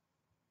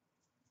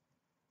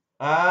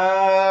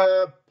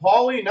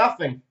 Paulie,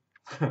 nothing.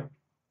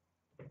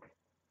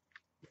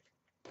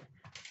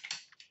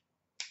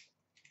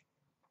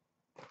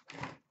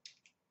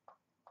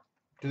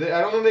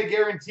 I don't think they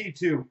guarantee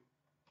two.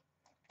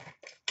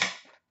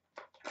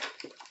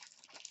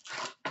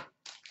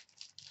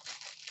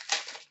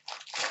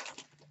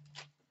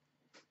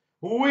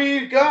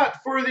 We've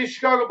got for the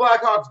Chicago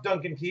Blackhawks,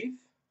 Duncan Keith.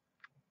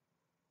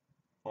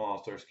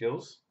 All-Star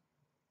skills.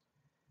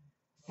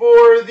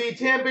 For the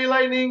Tampa Bay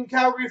Lightning,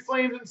 Calgary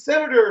Flames, and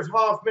Senators,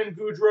 Hoffman,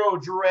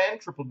 Gaudreau, Duran,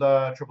 triple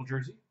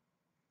jersey.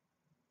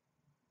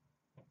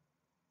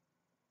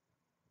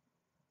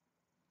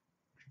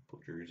 Triple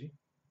jersey.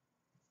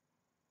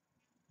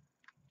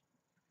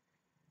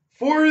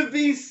 For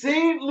the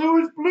St.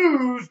 Louis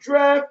Blues,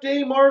 draft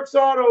day Marks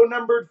Auto,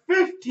 numbered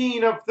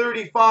 15 of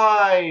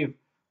 35.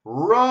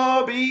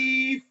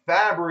 Robbie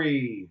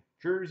Fabry.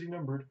 Jersey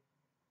numbered.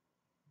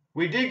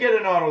 We did get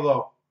an auto,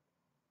 though.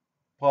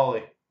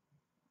 Paulie.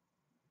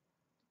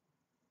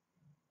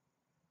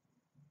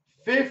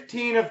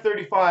 15 of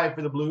 35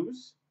 for the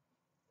Blues.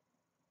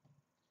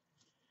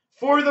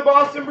 For the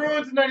Boston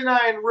Bruins,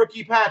 99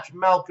 rookie patch,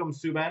 Malcolm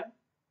Subban.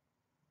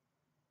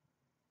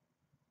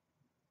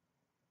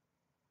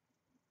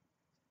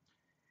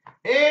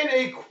 And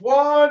a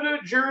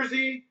quad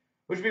jersey,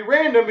 which would be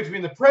random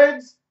between the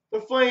Preds, the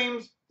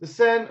Flames, for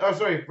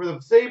the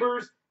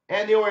Sabres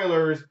and the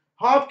Oilers.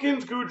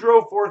 Hopkins,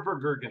 Gaudreau,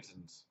 Forsberg,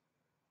 Gergensons.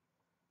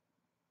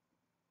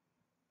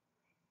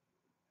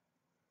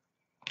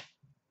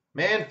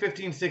 Man,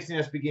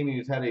 15-16 SB Gaming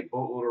has had a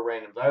boatload of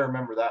randoms. I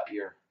remember that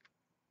year.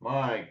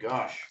 My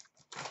gosh.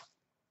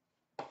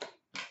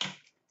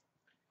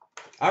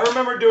 I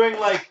remember doing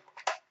like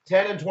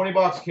 10 and 20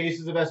 box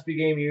cases of SB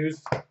Game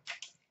used,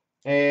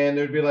 and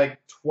there'd be like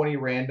 20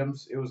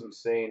 randoms. It was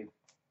insane.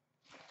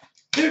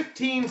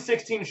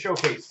 15-16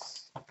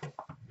 showcase.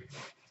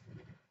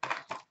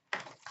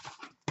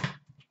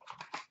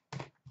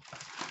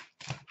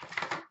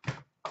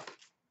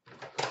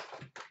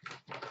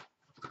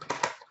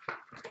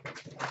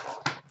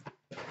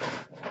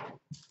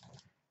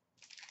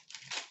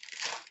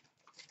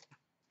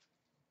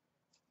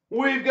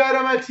 We've got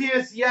a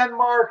Matthias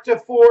Janmark to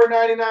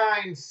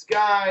 4.99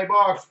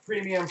 Skybox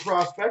Premium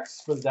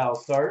Prospects for the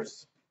Dallas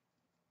Stars.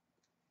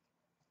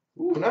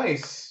 Ooh,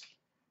 nice.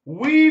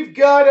 We've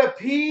got a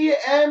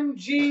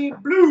PMG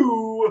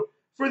Blue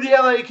for the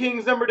LA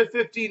Kings, number to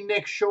 50,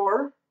 Nick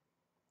Shore.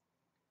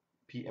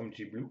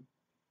 PMG Blue,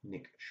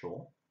 Nick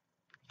Shore.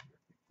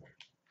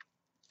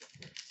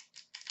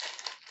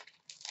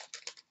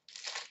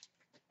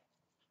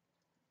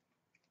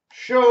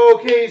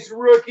 Showcase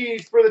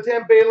rookies for the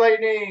Tampa Bay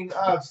Lightning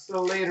of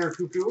Slater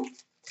Cuckoo.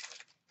 It's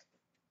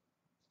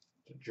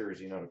a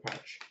jersey, not a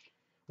patch.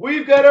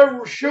 We've got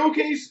a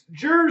showcase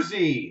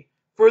jersey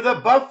for the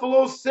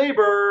Buffalo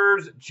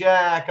Sabres,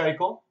 Jack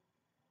Eichel.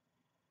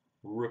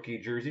 Rookie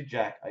jersey,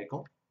 Jack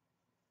Eichel.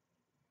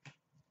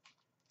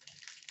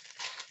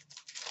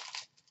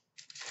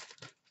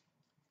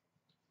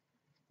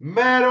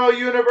 Metal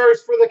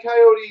Universe for the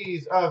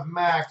Coyotes of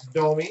Max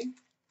Domi.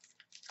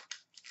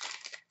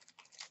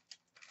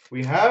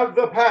 We have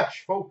the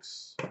patch,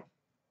 folks.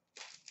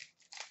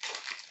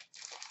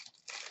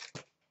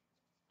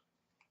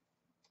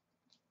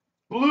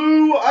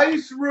 Blue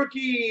Ice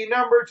Rookie,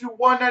 number to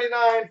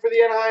 199 for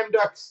the Anaheim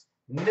Ducks,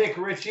 Nick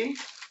Ritchie.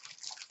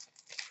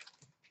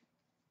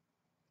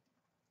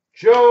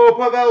 Joe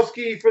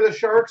Pavelski for the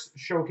Sharks,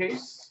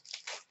 showcase.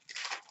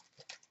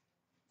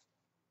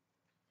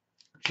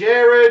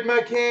 Jared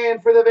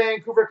McCann for the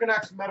Vancouver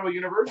Canucks, Metal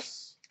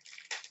Universe.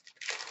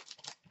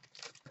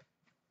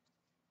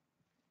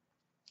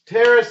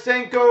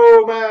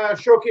 Tarasenko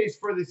showcase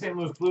for the St.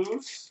 Louis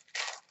Blues.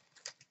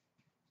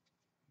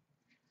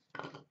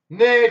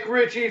 Nick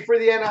Ritchie for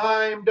the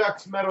Anaheim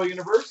Ducks, Metal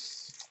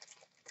Universe.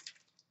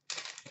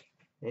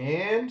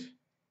 And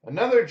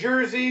another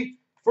jersey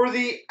for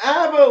the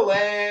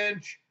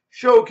Avalanche,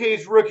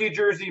 showcase rookie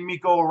jersey,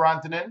 Mikko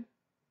Rantanen.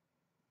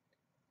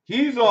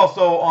 He's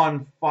also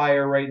on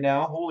fire right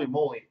now. Holy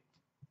moly.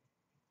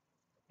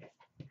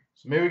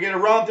 So maybe we get a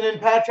Rantanen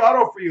patch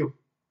auto for you.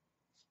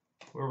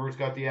 Whoever's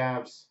got the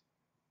Avs.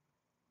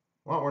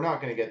 Well, we're not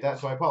going to get that,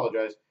 so I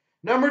apologize.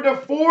 Number to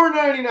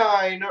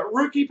 499,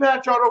 rookie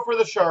patch auto for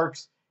the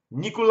Sharks,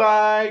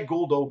 Nikolai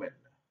Goldobin.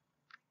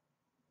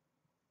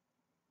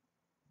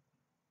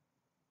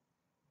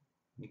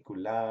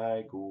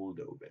 Nikolai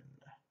Goldobin.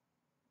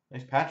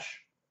 Nice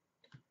patch.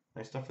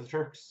 Nice stuff for the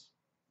Sharks.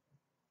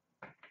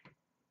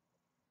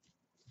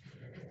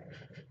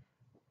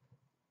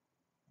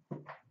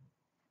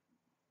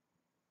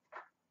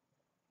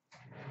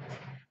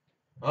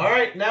 All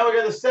right, now we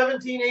got the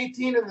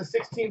 17-18 and the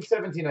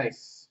 16-17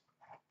 ice.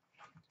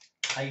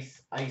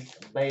 Ice, ice,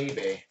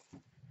 baby.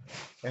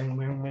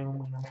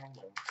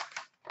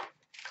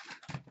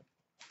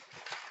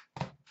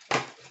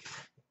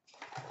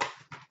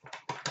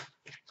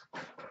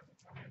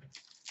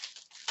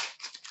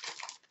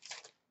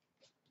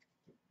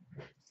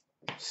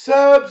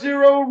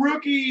 Sub-Zero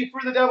rookie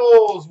for the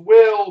Devils,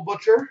 Will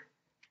Butcher.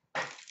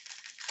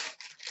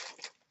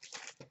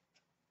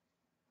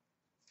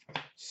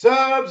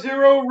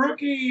 Sub-Zero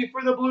rookie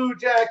for the Blue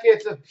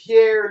Jackets of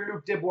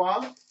Pierre-Luc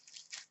Dubois.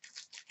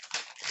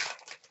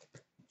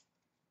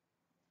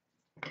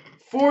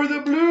 For the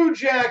Blue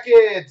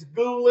Jackets,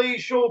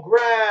 Glacial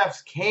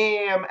Graphs,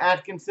 Cam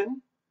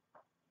Atkinson.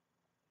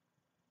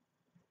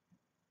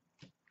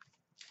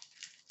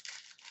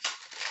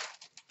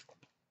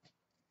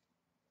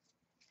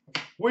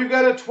 We've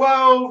got a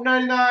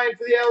 $12.99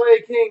 for the LA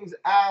Kings,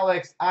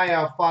 Alex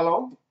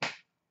Iafallo.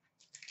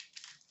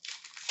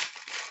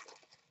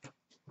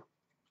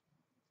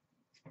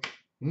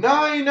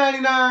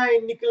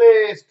 $9.99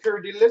 Nicholas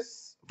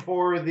Kurdilis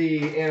for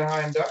the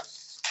Anaheim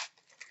Ducks.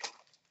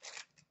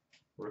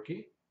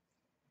 Rookie.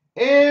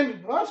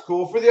 And that's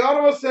cool. For the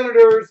Ottawa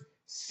Senators,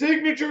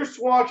 signature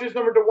swatches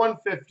number to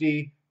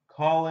 150,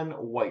 Colin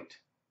White.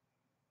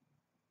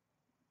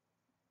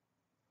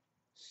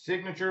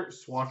 Signature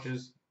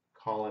swatches,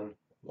 Colin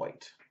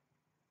White.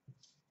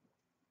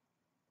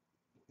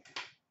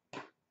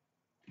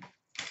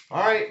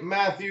 All right,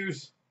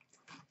 Matthews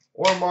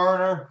or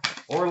Marner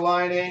or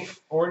Line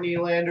or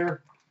Nylander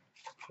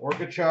or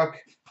Kachuk.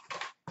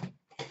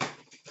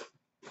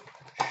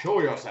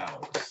 Show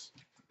yourselves.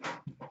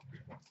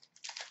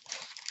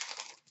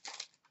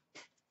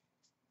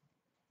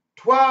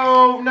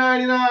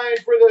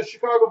 $12.99 for the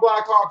Chicago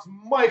Blackhawks,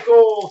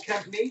 Michael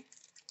Kempney.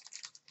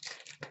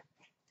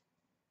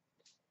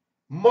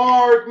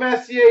 Mark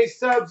Messier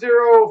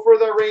Sub-Zero for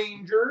the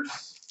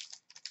Rangers.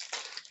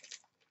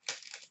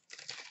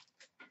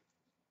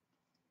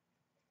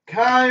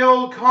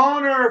 Kyle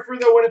Connor for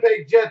the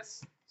Winnipeg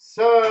Jets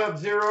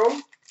Sub-Zero.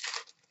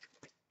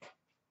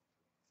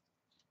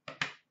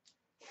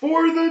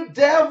 For the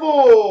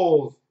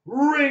Devils,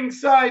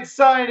 ringside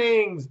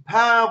signings,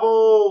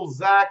 Pavel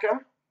Zacha.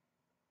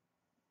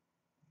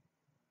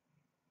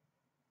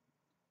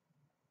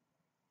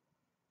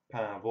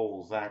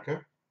 Pavel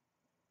Zacha.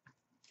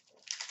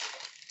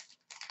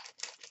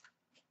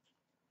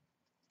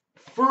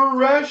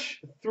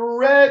 Fresh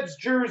Threads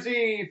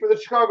jersey for the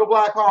Chicago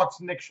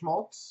Blackhawks, Nick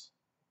Schmaltz.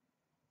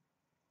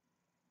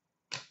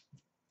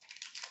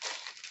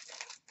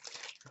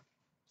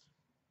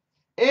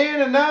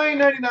 And a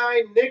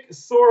 $9.99 Nick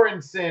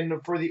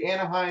Sorensen for the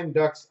Anaheim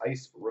Ducks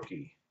Ice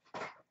Rookie.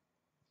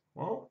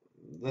 Well,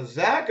 the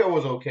Zacha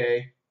was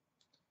okay.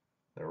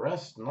 The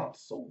rest, not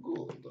so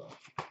good.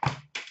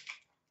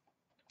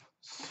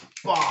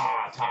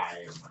 Spa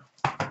time.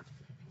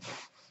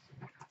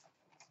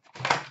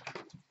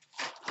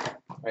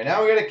 All right,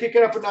 now we got to kick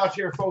it up a notch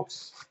here,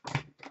 folks.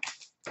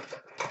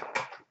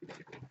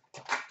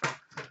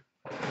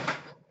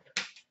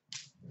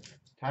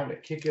 Time to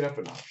kick it up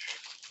a notch.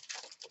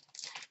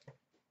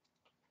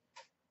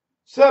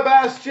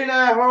 Sebastian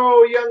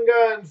Aho, Young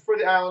Guns for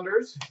the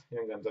Islanders.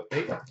 Young Guns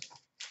update.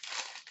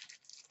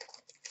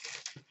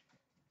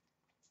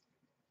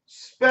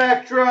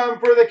 Spectrum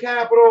for the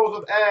Capitals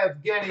of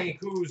Evgeny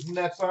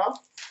Kuznetsov.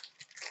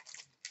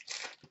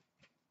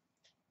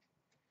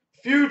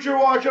 Future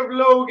Watch of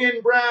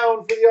Logan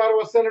Brown for the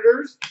Ottawa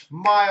Senators.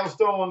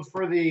 Milestones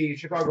for the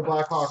Chicago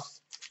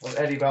Blackhawks of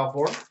Eddie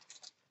Balfour.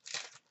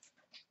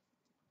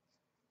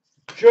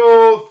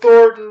 Joe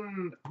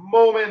Thornton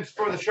Moments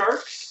for the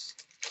Sharks.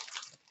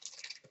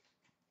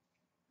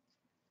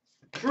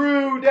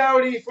 Drew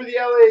Doughty for the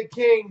LA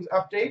Kings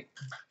update.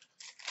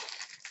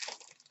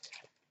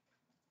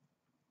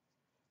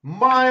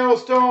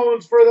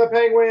 Milestones for the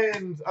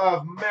Penguins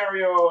of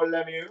Mario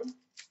Lemieux.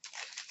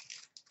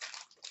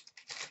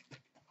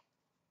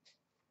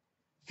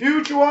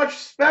 Future Watch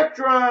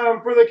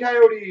Spectrum for the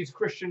Coyotes,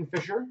 Christian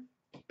Fisher.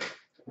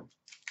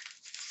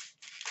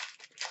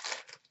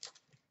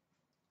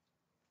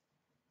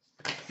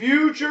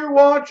 Future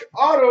Watch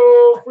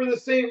Auto for the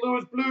St.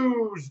 Louis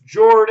Blues,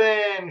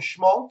 Jordan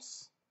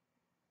Schmaltz.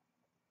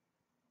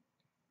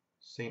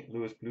 St.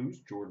 Louis Blues,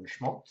 Jordan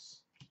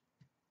Schmaltz.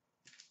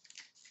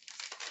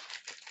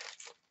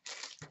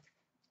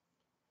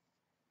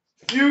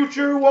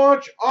 Future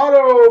Watch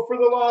Auto for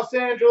the Los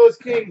Angeles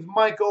Kings,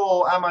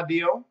 Michael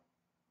Amadio.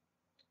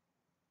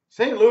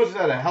 St. Louis has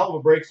had a hell of a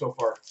break so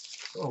far.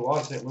 A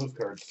lot of St. Louis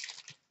cards.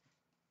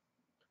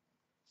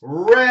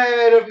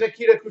 Red of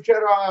Nikita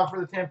Kucherov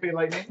for the Tampa Bay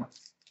Lightning.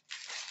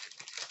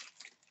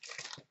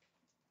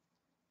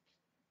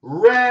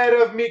 Red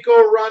of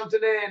Mikko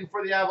Rantanen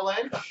for the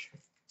Avalanche.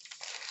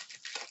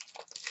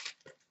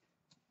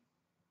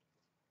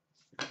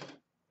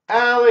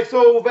 Alex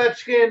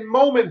Ovechkin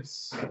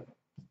Moments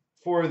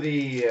for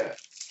the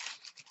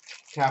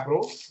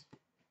Capitals.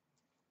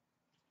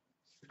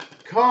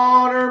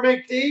 Connor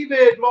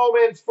McDavid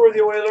Moments for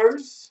the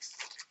Oilers.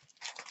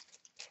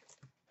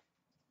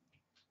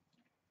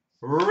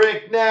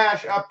 Rick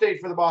Nash update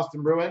for the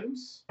Boston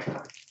Bruins.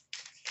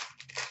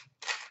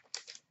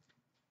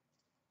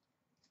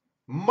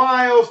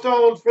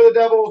 Milestones for the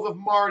Devils of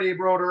Marty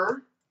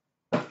Brodeur.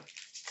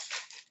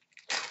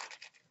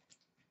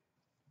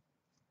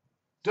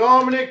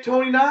 Dominic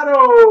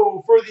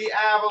Toninato for the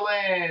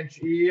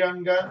Avalanche,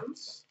 Young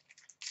Guns.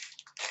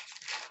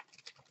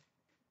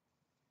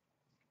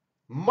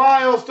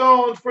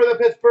 Milestones for the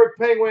Pittsburgh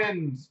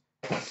Penguins,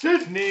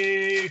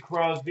 Sidney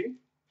Crosby.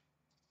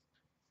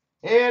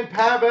 And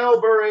Pavel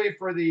Bure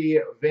for the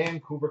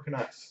Vancouver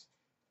Canucks.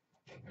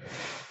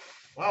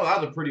 Wow,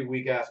 that was a pretty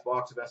weak-ass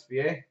box of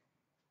SBA.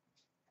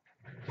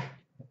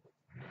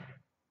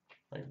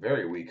 Like,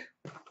 very weak.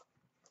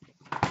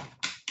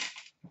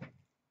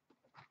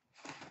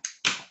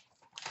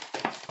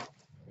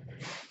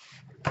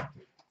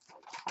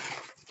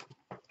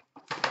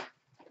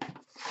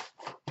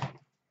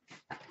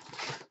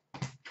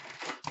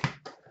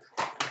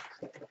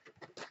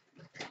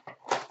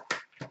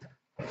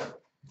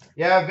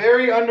 Yeah,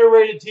 very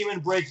underrated team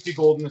in breaks be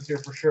golden this year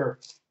for sure.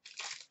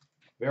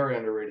 Very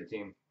underrated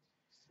team.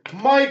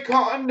 Mike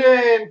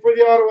Condon for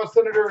the Ottawa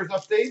Senators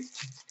update.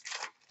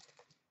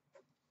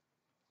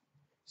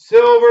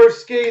 Silver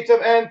skates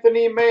of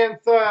Anthony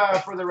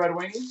Mantha for the Red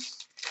Wings.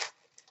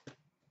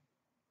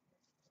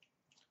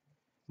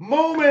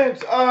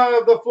 Moments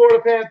of the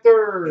Florida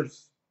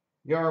Panthers,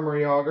 Jaromir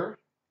Jagr.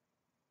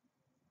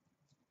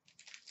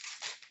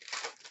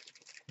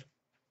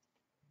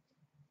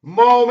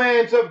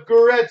 Moments of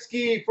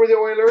Gretzky for the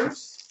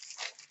Oilers.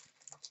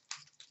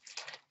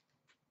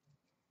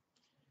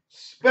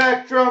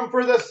 Spectrum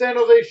for the San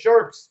Jose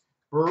Sharks,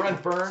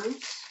 Brent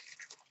Burns.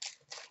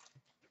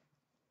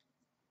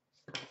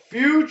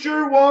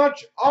 Future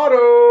Watch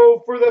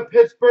Auto for the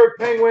Pittsburgh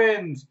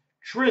Penguins,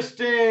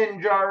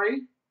 Tristan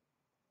Jarry.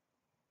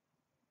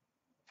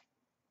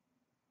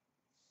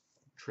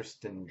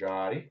 Tristan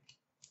Jarry.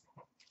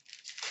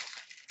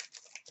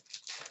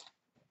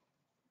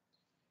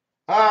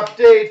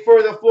 Update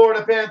for the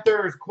Florida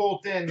Panthers,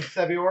 Colton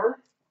Sevior.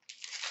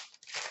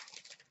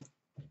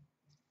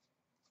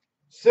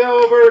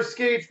 Silver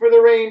skates for the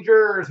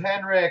Rangers,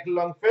 Henrik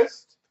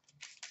Lundqvist.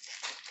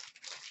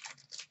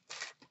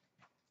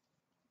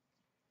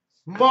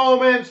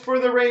 Moments for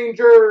the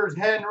Rangers,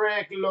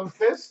 Henrik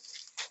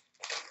Lundqvist.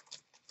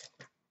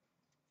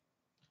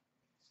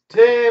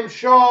 Tim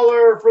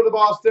Schaller for the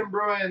Boston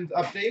Bruins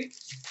update.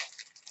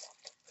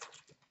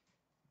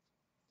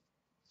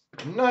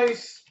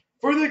 Nice.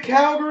 For the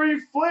Calgary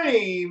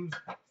Flames,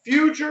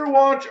 Future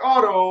Watch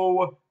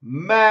Auto,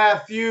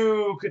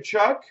 Matthew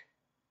Tkachuk.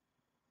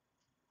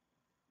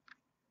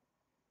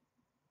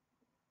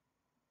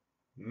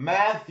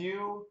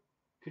 Matthew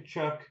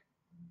Tkachuk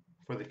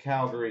for the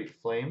Calgary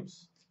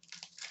Flames.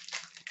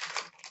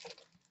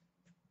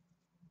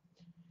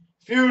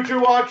 Future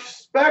Watch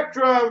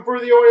Spectrum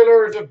for the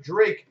Oilers of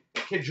Drake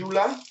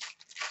Caggiula.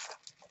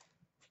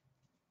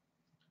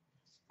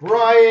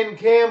 Brian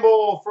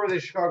Campbell for the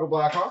Chicago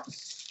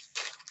Blackhawks.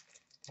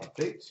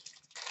 Update.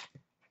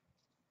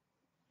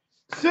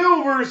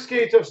 Silver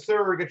skates of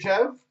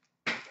Sergachev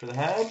for the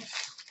Habs.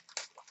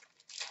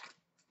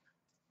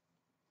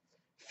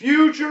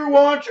 Future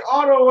Watch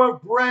Auto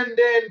of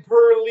Brendan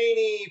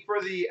Perlini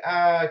for the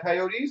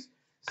Coyotes.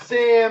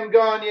 Sam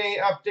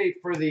Gagner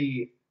update for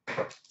the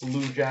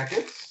Blue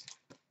Jackets.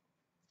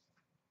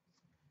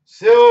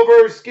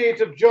 Silver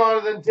skates of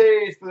Jonathan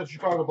Toews for the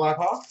Chicago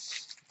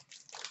Blackhawks.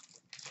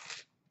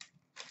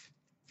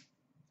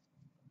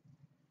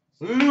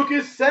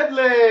 Lucas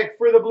Sedlick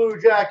for the Blue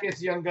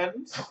Jackets Young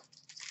Guns.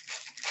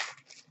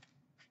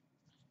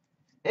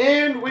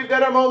 And we've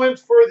got a moment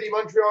for the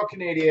Montreal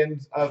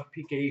Canadiens of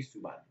PK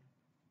Subban.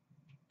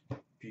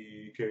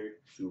 PK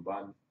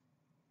Subban.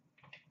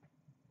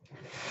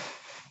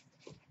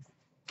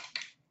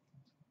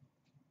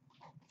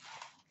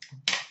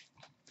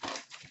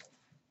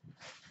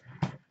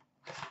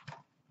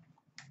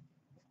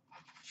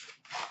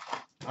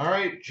 All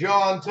right,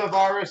 John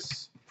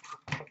Tavares.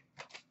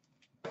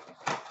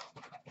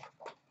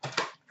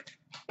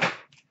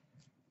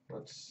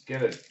 Let's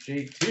get a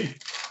JT.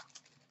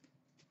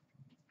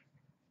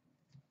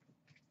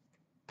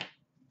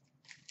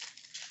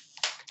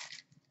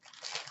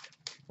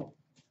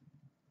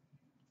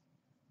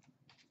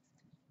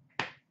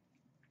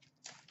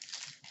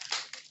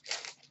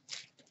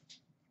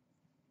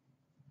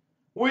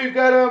 We've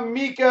got a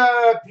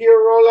Mika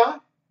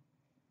Pierola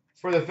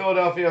for the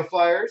Philadelphia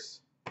Flyers.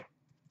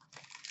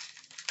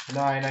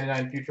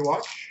 $9.99 Future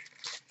Watch.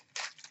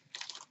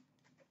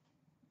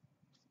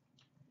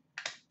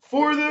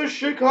 For the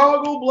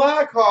Chicago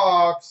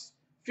Blackhawks,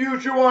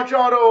 Future Watch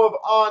Auto of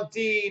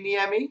Antti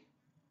Niemi.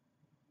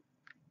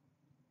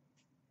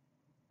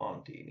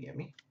 Antti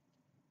Niemi.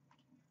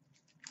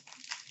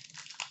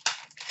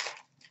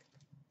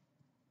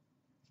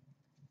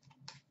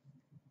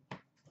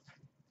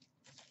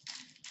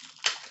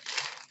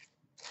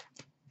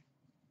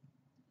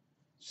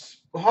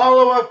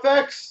 Hollow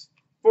Effects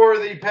for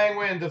the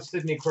Penguins of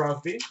Sidney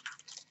Crosby.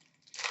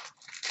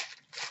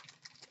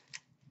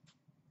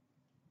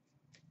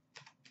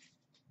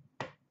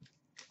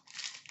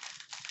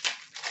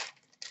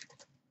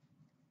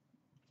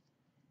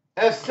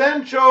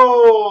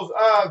 Essentials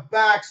of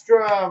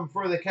Backstrom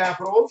for the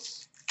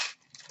Capitals.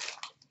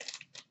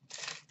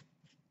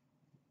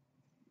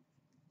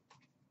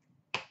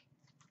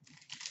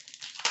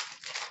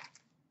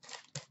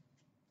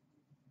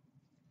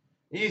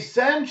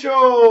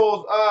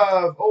 Essentials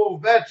of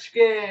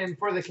Ovechkin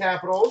for the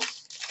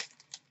Capitals.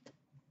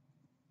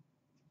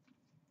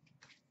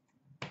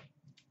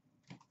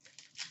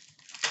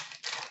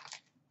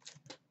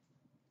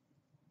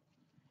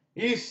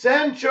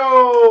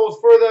 Essentials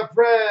for the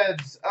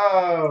Preds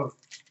of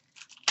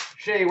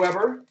Shea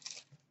Weber.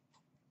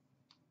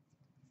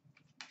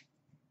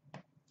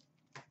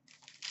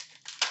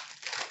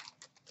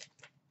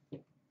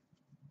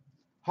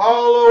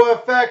 Hollow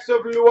Effects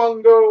of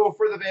Luongo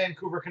for the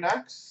Vancouver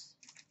Canucks.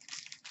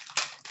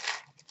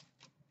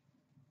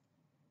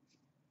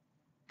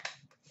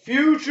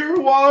 Future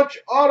Watch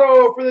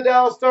Auto for the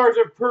Dallas Stars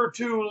of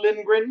Pertu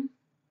Lindgren.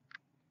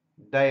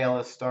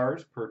 Dallas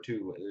Stars,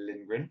 Pertu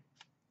Lindgren.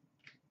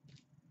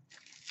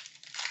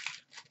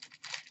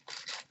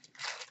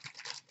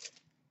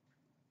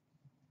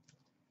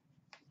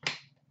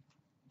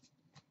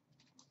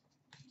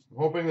 I'm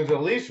hoping there's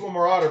at least one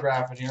more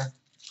autograph in here.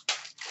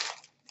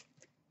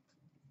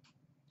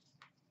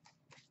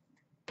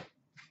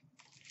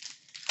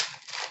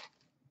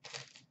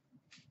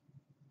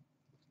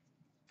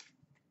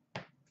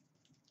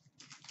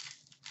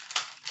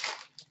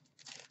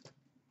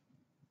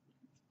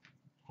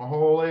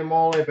 Holy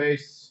moly,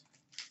 base.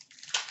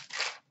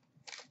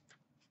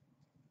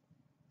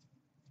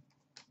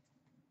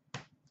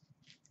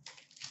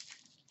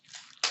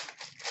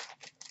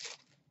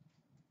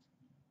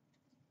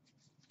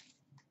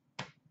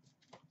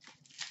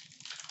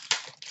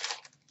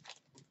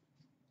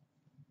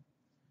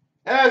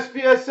 SP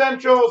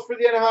Essentials for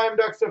the Anaheim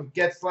Ducks of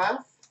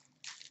Getzlaff.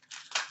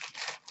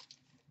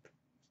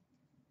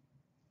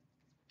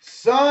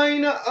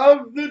 Sign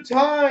of the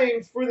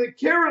Times for the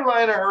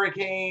Carolina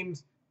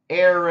Hurricanes,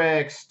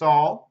 Eric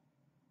Stahl.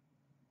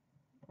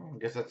 I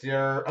guess that's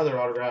your other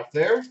autograph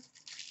there.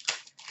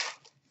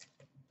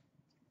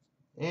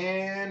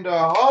 And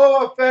a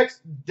Holo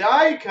Effects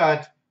die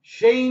cut,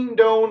 Shane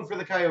Doan for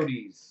the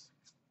Coyotes.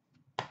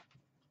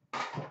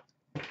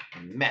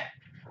 Meh.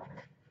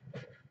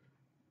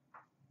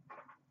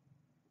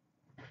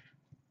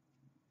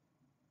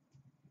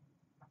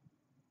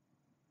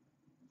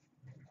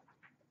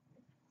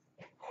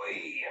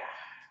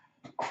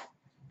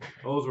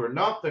 Those were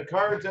not the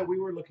cards that we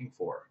were looking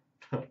for.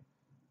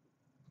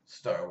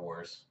 Star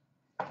Wars.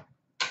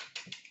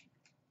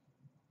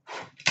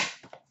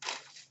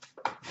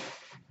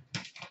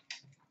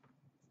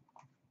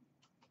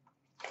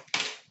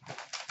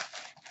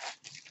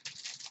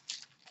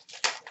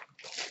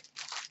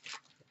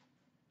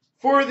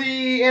 For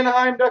the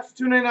Anaheim Ducks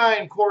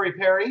 299, Corey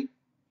Perry.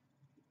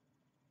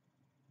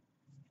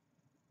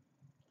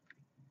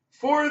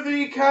 For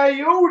the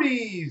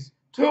Coyotes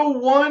to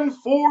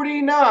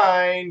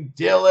 149,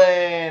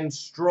 Dylan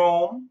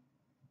Strome.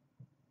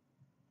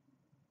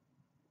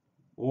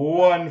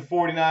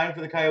 149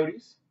 for the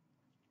Coyotes.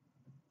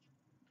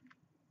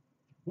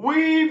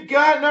 We've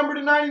got number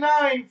to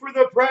 99 for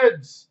the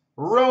Preds,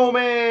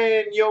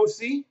 Roman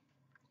Josi.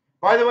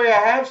 By the way, I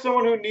have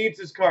someone who needs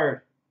this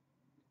card.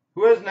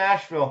 Who has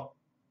Nashville?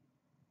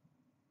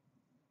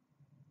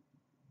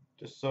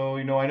 Just so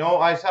you know,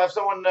 I have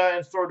someone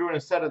in store doing a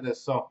set of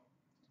this, so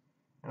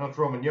I know it's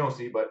Roman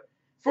Josi, but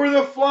for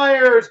the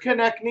Flyers,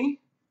 Konechny,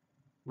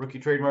 rookie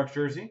trademarks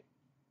jersey.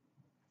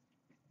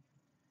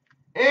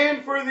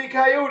 And for the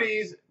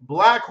Coyotes,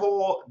 Black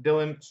Hole,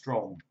 Dylan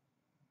Strome.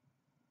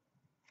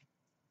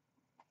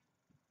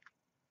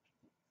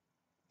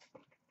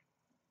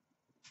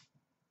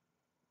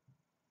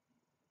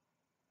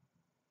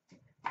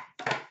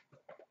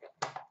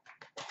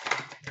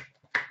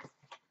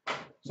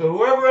 So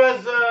whoever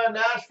has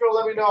Nashville,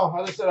 let me know.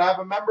 As I said, I have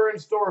a member in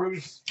store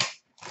who's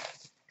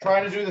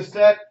trying to do the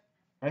set.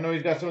 I know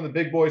he's got some of the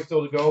big boys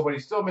still to go, but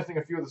he's still missing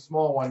a few of the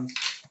small ones.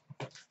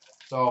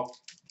 So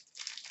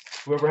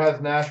whoever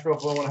has Nashville, if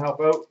they want to help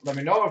out, let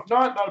me know. If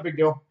not, not a big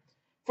deal.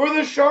 For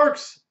the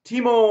Sharks,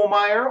 Timo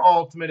Meier,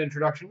 Ultimate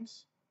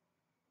Introductions.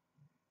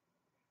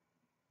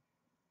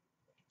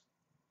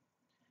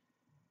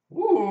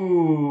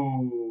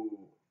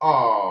 Ooh.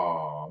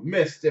 Aw,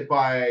 missed it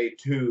by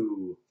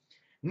 2.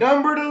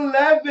 Numbered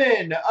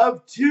 11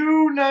 of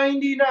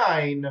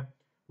 299.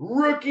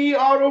 Rookie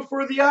auto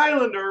for the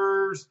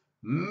Islanders,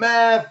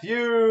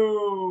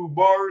 Matthew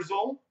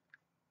Barzal.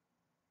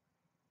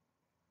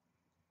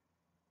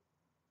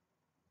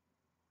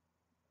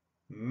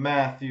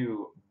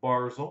 Matthew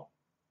Barzal.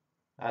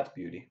 That's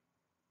beauty.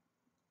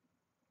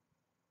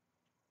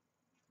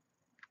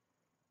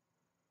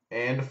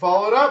 And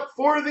followed up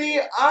for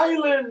the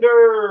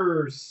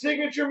Islanders,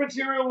 Signature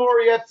Material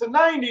Laureate to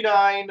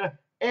 99,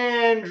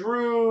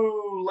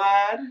 Andrew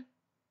Ladd.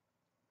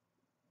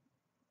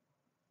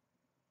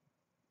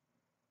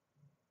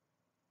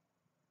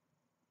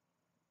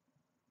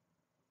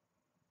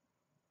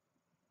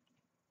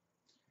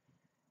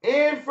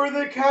 And for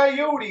the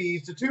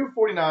Coyotes to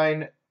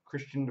 249,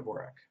 Christian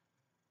Dvorak.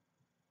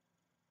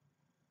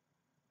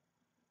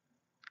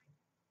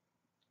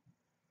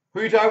 Who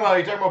are you talking about? Are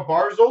you talking about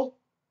Barzal?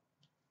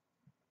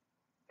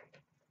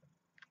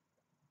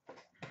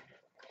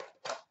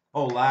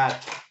 Oh, Ladd.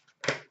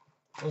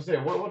 Let's see,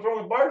 what's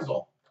wrong with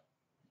Barzal?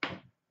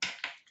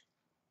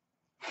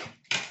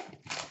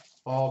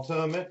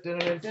 Ultimate. Dun,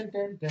 dun, dun,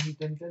 dun, dun,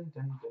 dun, dun,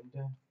 dun,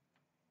 dun.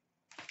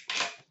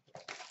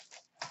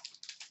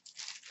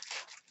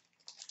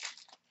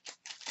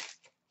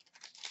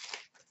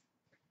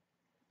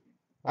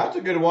 That's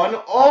a good one.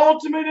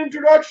 Ultimate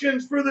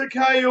introductions for the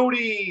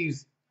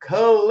Coyotes.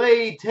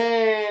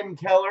 Clayton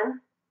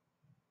Keller.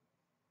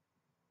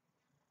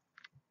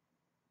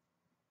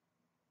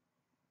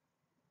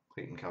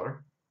 Clayton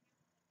Keller.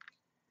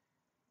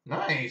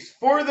 Nice.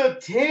 For the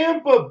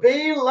Tampa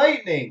Bay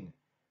Lightning,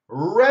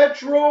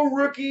 retro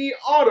rookie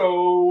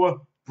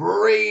auto,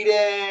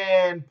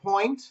 Braden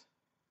Point.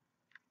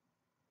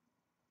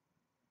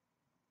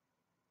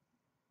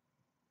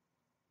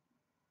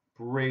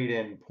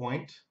 Braden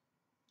Point.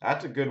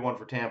 That's a good one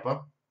for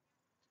Tampa.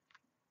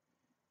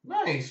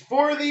 Nice.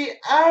 For the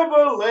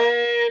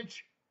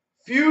Avalanche,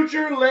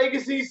 future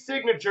legacy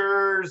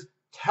signatures,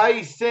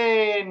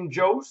 Tyson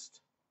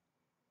Jost.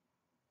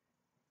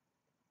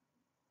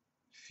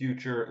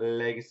 Future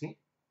legacy.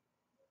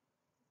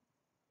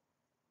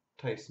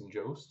 Tyson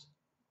Jost.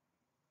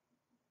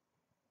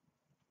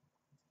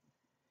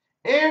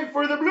 And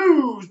for the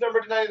Blues,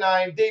 number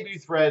 99, debut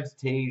threads,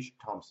 Tage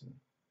Thompson.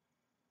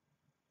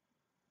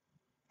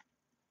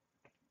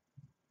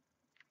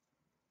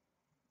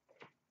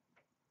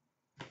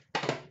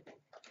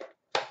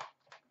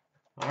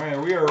 All right,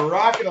 we are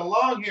rocking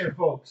along here,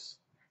 folks.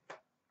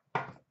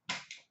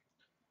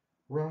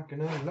 Rocking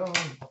along.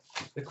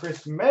 The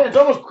Christmas, man, it's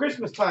almost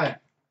Christmas time.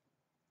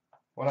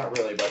 Well, not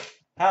really, but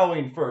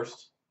Halloween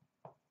first.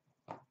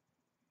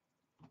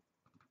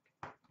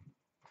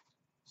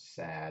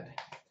 Sad.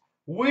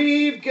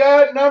 We've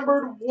got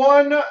numbered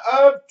 1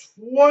 of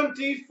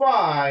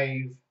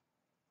 25.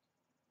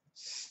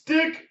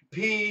 stick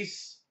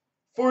piece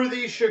for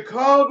the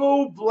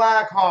Chicago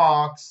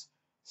Blackhawks,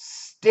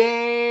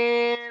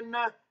 Stan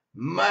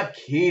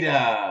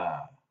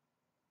Mikita.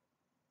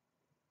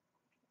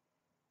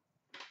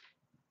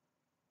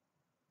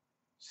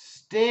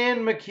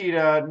 Stan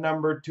Mikita,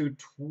 number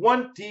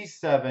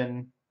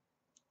 227.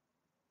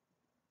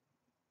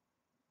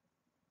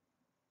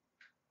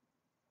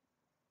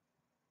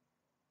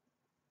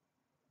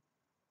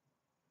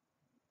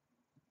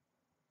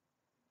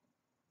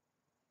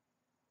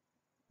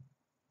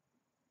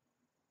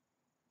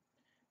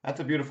 That's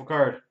a beautiful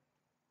card.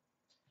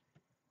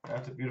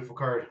 That's a beautiful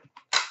card.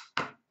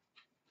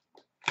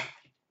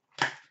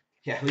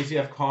 Yeah, at least you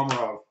have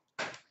Komarov.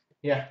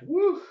 Yeah,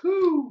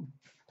 woohoo!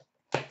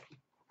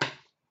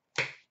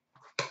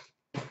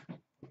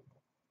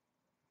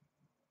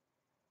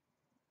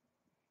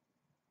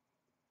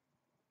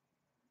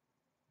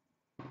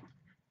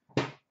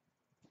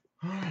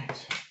 All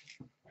right.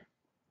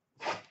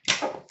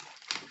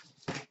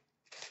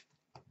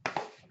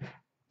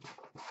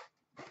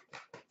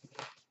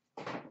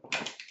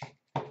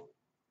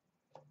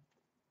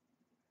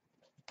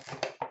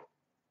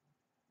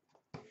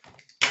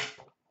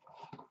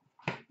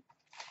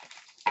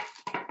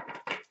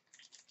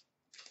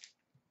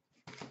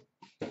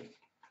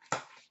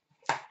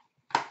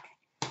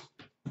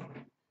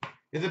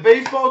 Is the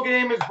baseball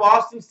game, is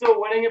Boston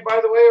still winning it,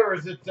 by the way, or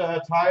is it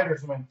tied or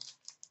something?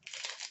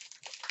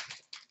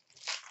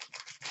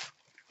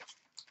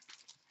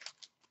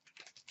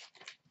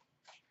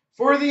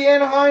 For the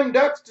Anaheim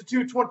Ducks to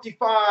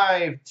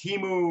 225,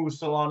 Teemu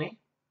Selanne.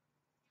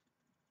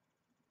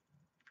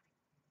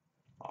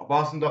 Oh,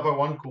 Boston's up by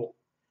 1, cool.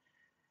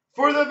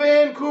 For the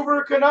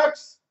Vancouver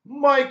Canucks,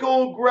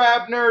 Michael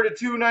Grabner to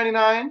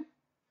 299.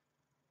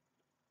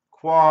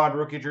 Quad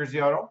rookie jersey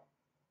auto,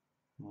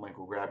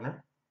 Michael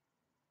Grabner.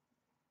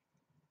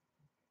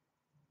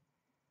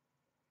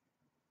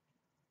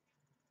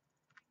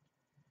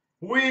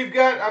 We've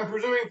got, I'm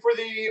presuming for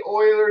the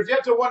Oilers,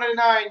 yet to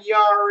 199,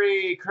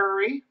 Yari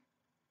Curry.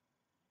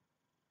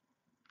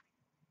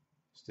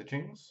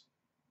 Stitchings.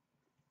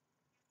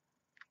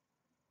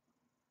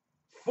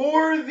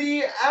 For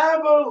the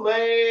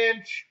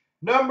Avalanche,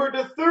 number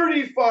to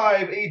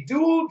 35, a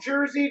dual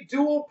jersey,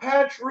 dual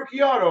patch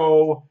rookie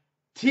auto,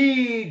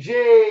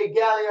 TJ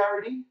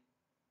Gagliardi.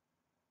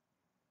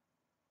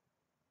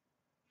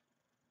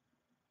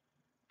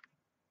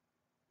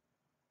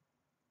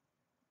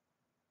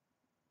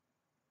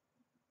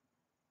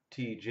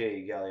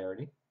 TJ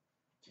Gagliardi.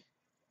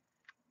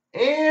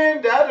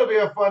 And that'll be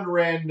a fun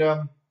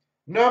random.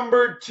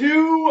 Number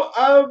 2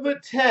 of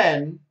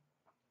 10,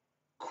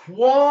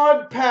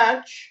 quad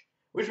patch,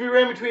 which we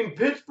ran between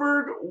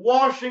Pittsburgh,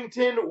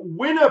 Washington,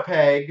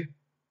 Winnipeg,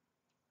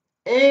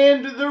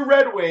 and the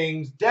Red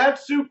Wings,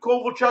 Datsuk,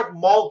 Kovalchuk,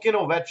 Malkin,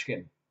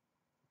 Ovechkin.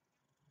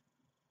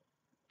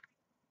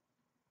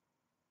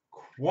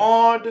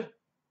 Quad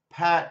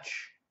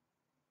patch,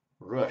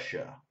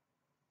 Russia.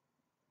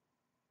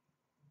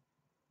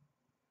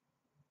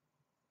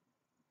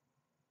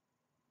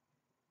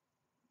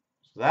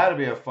 So that'll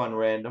be a fun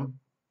random.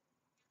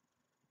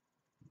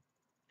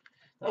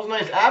 That was a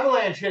nice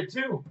Avalanche hit,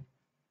 too.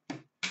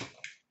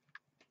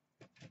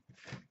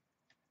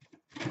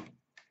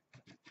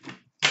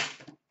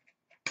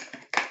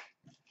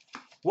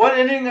 What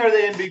inning are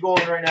they in B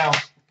Golden right now?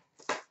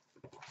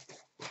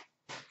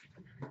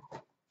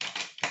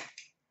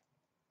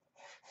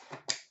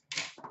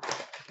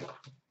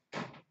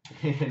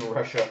 In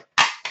Russia.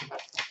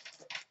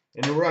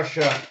 In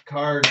Russia,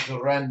 cards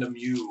random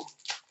U.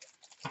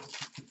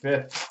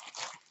 5th.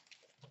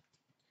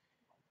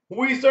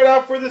 We start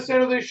out for the San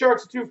Jose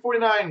Sharks at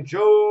 249,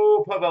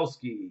 Joe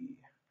Pavelski.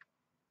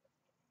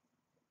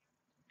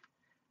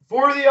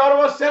 For the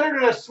Ottawa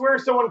Senators, I swear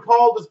someone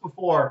called this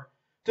before,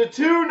 to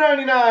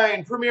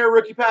 299, Premier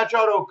Rookie Patch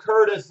Auto,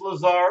 Curtis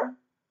Lazar.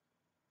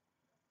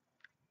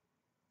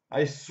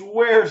 I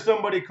swear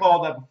somebody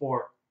called that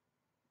before.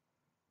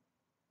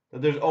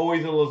 That there's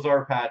always a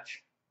Lazar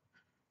patch.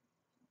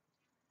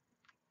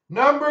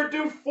 Number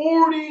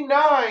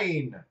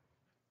 249.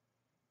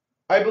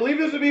 I believe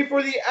this would be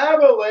for the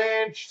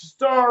Avalanche,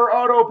 Star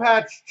Auto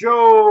Patch,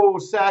 Joe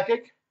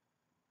Sakic.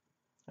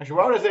 Actually,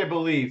 why would I say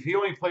believe? He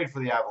only played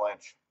for the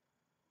Avalanche.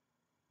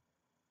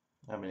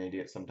 I'm an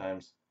idiot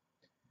sometimes.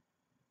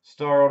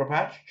 Star Auto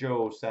Patch,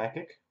 Joe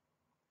Sakic.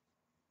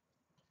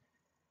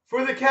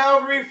 For the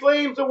Calgary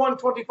Flames, a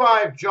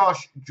 125,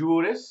 Josh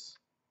Judas.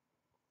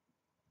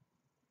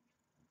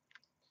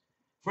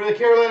 For the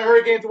Carolina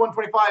Hurricanes, a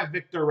 125,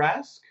 Victor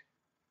Rask.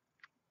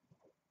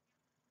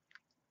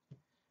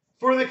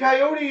 For the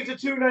Coyotes, a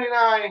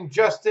 299,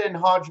 Justin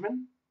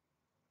Hodgman.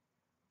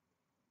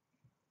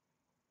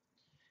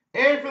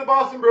 And for the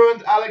Boston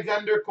Bruins,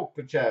 Alexander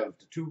Kokachev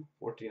to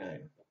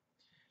 249.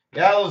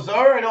 Yeah,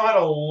 Lazar, I know, had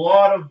a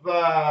lot of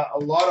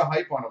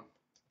hype on him.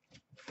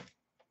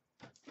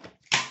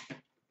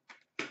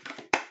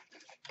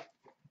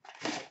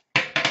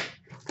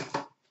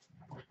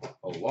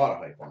 A lot of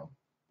hype on him.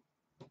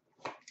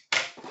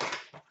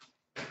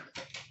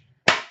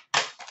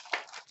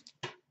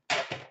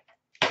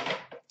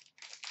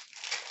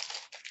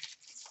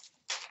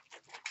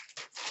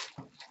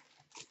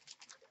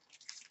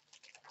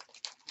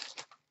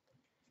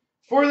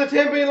 For the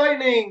Tampa Bay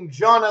Lightning,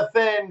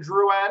 Jonathan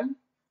Drouin.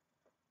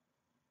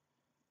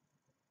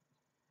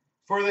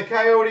 For the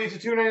Coyotes, to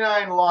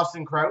 299,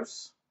 Lawson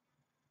Krause.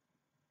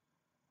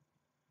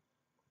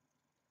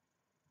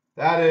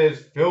 That is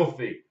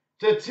filthy.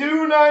 To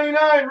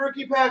 299,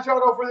 rookie patch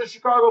auto for the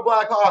Chicago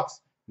Blackhawks,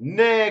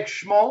 Nick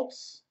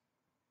Schmaltz.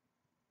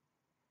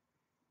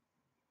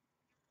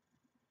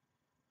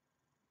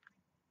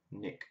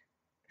 Nick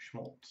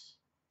Schmaltz.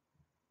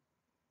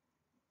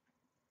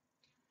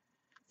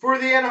 For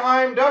the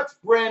Anaheim Ducks,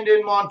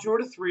 Brandon Montour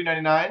to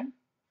 399.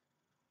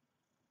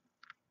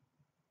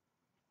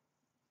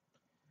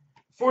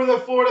 For the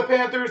Florida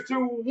Panthers, to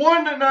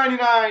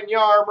 199,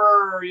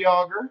 Jaromir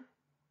Jagr.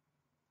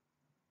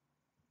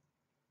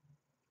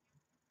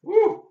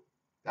 Woo,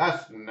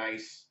 that's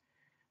nice.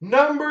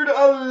 Numbered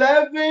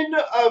 11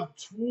 of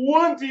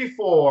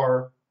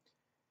 24.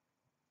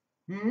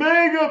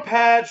 Mega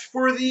patch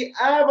for the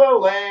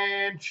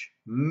Avalanche,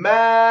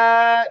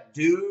 Matt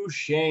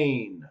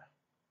Duchene.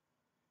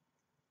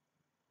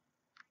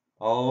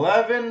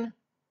 11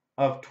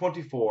 of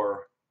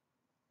 24,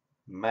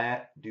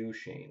 Matt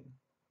Duchene.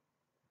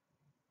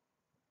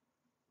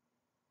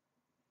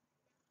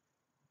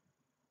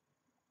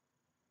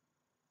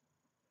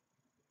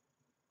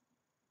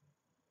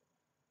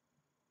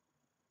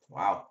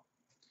 Wow.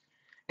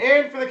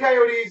 And for the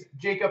Coyotes,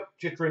 Jacob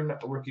Chitrin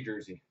rookie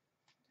jersey.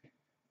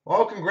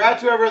 Well,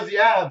 congrats whoever has the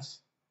Avs.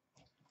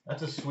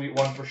 That's a sweet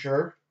one for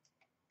sure.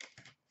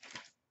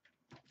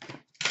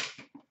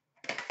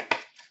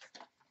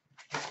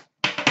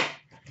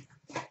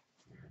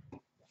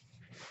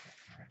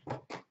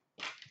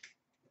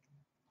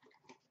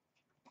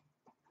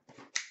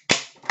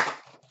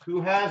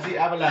 Who has the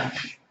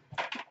Avalanche?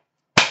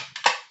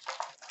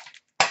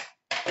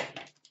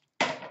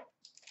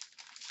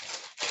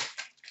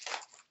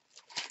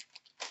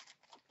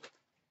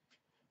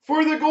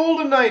 For the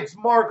Golden Knights,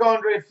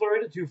 Marc-Andre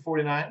Fleury to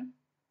 249.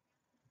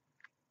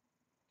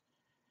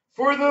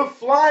 For the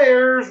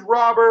Flyers,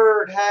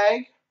 Robert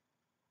Hagg,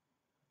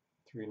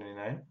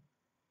 399.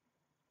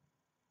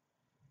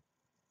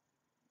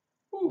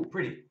 Ooh,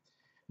 pretty.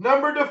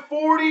 Number to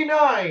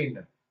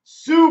 49,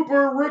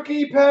 Super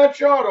Rookie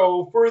Patch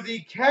Auto for the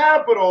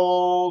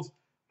Capitals,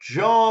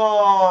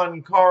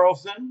 John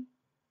Carlson.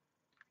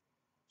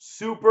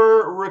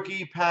 Super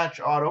Rookie Patch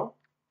Auto,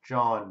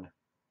 John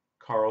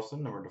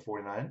Carlson, number to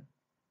 49.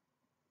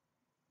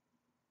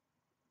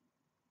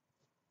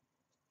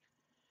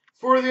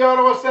 For the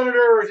Ottawa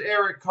Senators,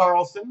 Erik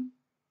Karlsson,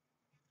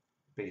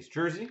 base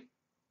jersey.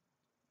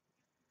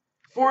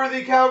 For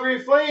the Calgary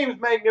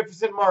Flames,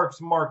 Magnificent Marks,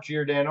 Mark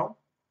Giordano.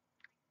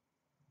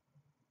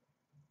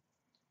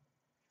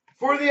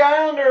 For the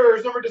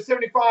Islanders, number to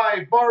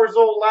 75,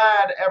 Barzal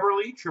Lad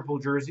Eberle, triple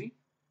jersey.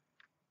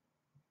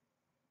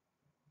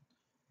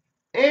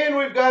 And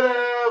we've got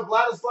a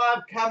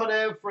Vladislav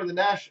Kamenev for the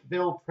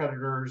Nashville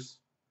Predators.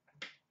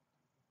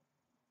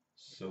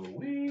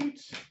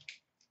 Sweet.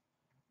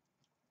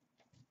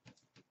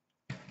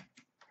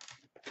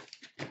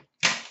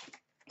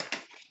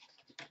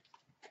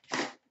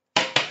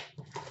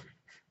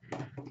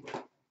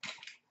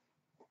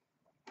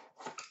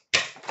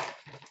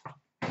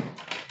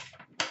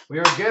 We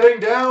are getting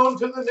down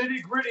to the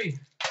nitty-gritty.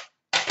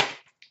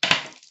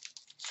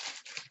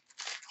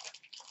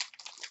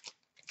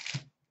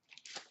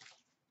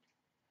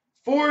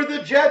 For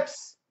the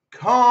Jets,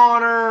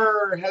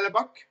 Connor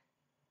Hellebuck.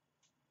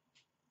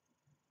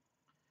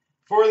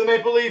 For the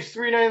Maple Leafs,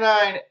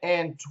 $3.99,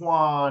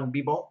 Antoine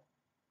Bibeau.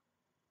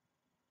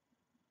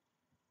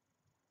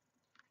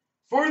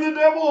 For the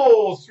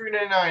Devils,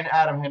 $3.99,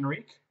 Adam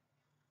Henrique.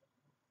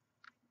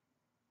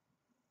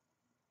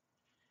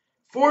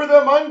 For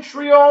the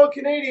Montreal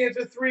Canadiens,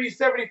 at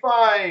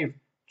 $3.75,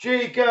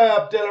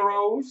 Jacob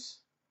Delarose.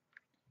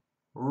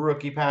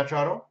 Rookie patch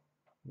auto,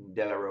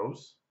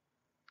 Delarose.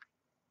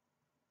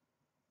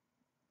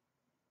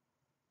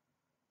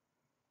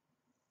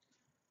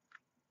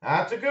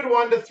 That's a good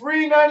one. To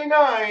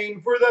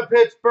 $3.99 for the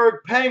Pittsburgh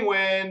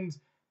Penguins,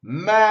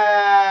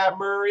 Matt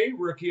Murray,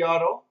 rookie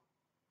auto.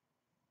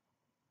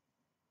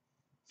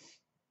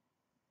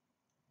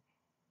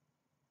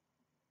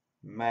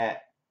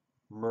 Matt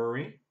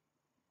Murray.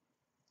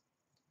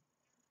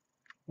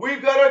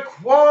 We've got a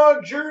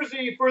quad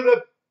jersey for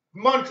the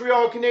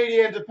Montreal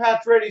Canadiens of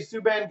Pacioretty,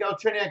 Subban,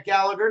 Galchenyuk,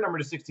 Gallagher, number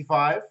to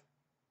 65.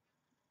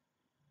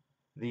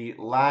 The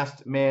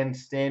last man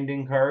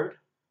standing card.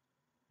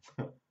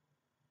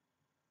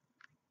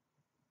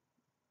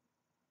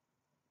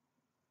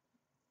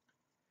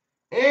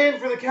 And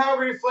for the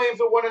Calgary Flames,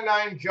 a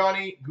 1/9,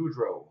 Johnny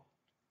Gaudreau.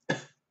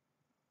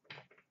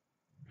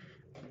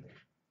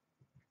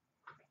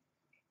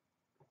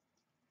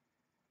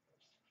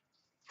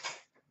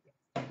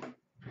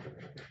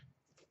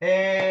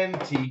 And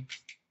T.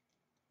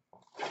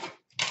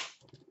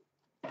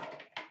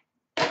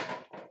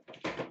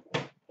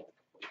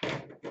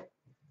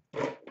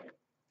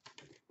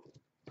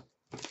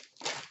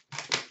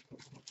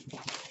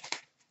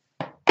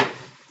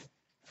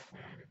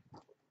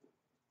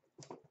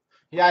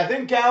 Yeah, I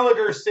think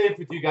Gallagher's safe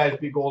with you guys,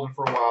 be golden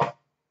for a while.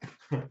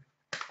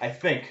 I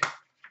think.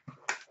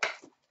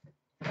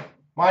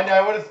 Mind you,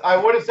 I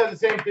would have said the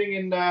same thing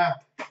in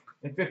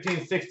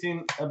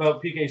 15-16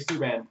 about PK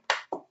Subban.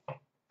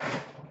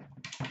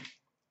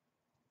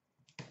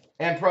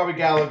 And probably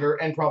Gallagher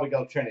and probably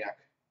Galchenyuk.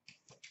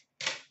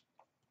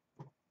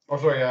 Oh,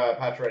 sorry,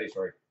 Pacioretty,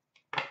 sorry.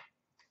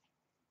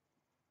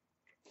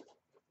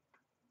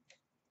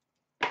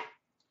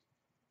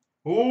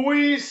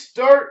 We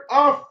start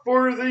off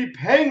for the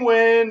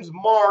Penguins,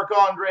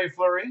 Marc-Andre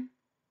Fleury.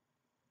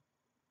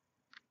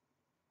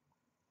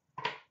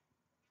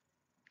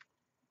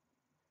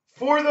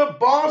 For the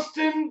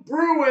Boston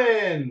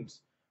Bruins,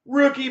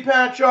 rookie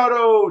patch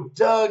auto,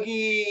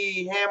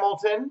 Dougie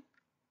Hamilton.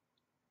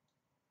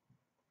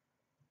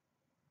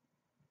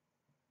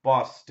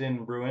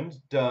 Boston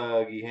Bruins,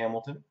 Dougie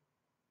Hamilton.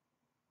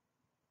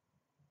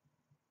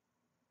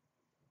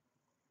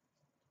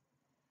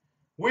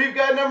 We've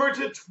got number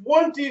to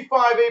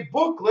 25, a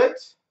booklet.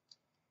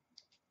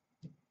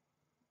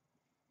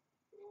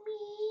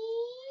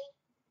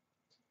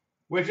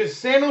 Which is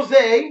San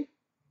Jose,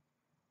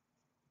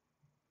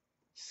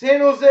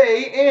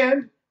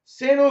 and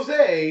San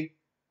Jose,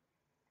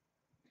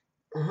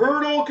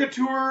 Hurdle,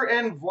 Couture,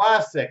 and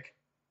Vlasic.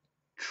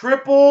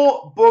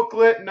 Triple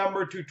booklet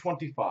number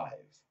 225.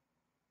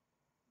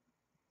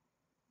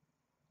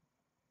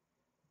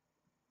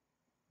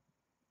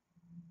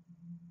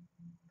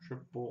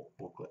 Triple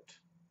booklet.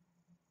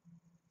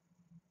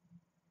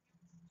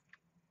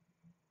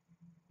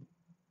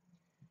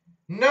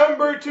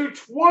 Number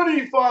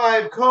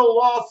 225,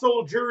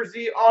 colossal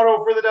jersey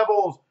auto for the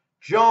Devils,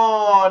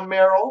 John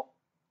Merrill.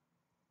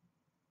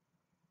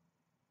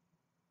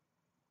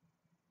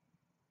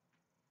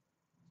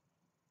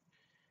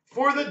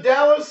 For the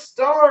Dallas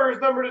Stars,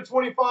 number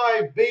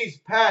 225, base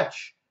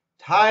patch,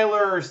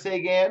 Tyler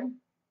Seguin.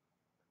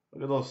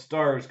 Look at those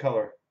Stars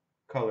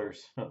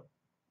colors.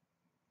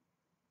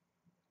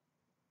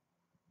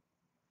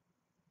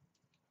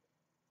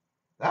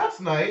 That's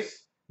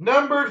nice.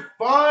 Numbered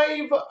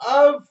 5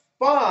 of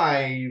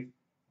 5.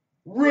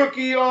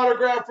 Rookie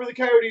autograph for the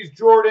Coyotes,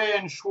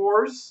 Jordan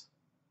Schwartz.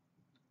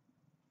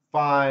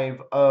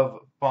 5 of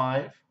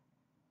 5.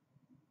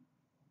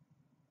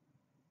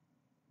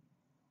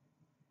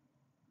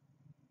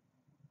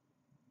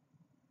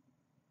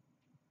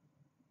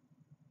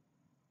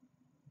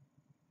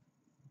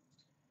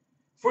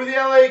 For the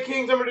LA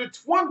Kings, number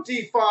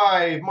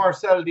 25,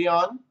 Marcel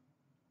Dion.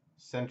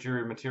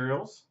 Century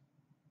Materials.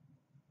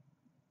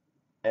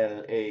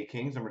 LA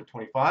Kings, number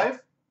 25.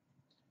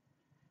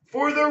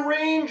 For the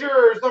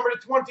Rangers, number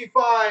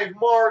 25,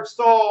 Mark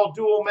Stahl,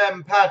 dual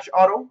mem patch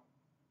auto.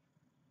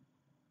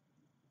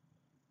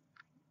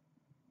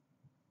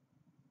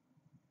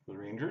 For the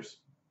Rangers.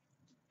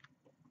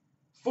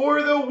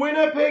 For the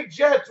Winnipeg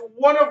Jets,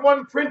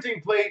 1/1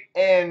 printing plate,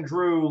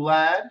 Andrew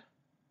Ladd.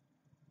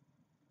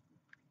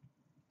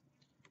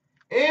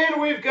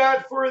 And we've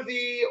got for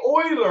the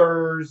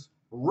Oilers,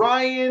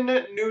 Ryan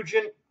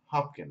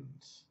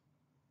Nugent-Hopkins.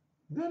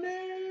 The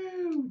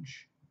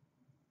Nuge.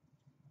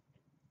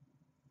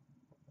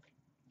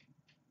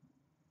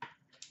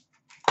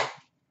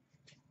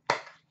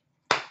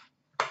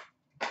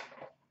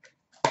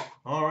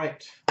 All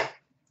right.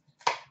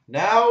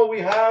 Now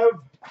we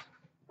have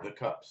the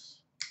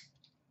cups.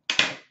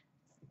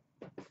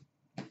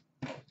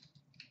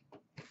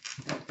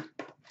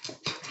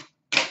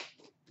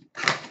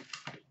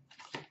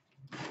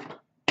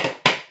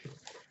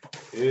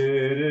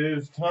 It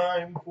is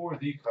time for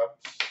the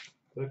cups.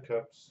 The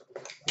cups.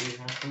 We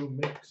have to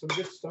make some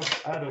good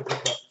stuff out of the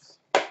cups.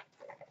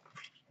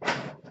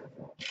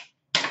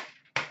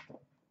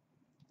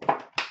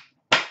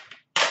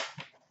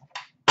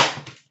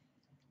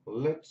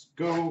 Let's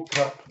go,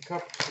 cup.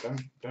 Dun,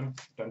 dun,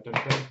 dun, dun,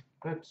 dun.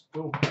 Let's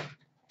go.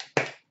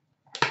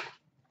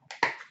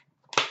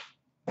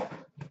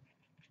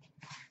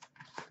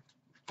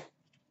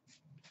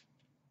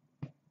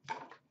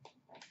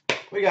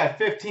 We got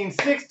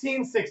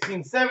 15-16,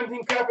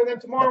 16-17 cup, and then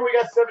tomorrow we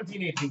got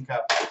 17-18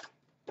 cup.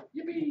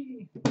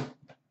 Yippee!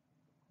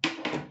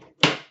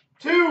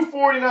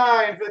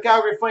 249 for the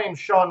Calgary Flames,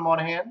 Sean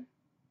Monahan.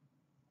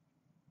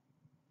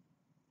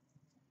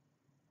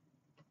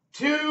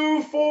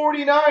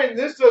 249,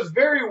 this does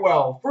very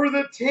well. For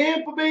the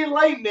Tampa Bay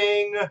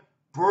Lightning,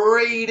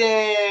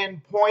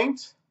 Braden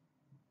Point.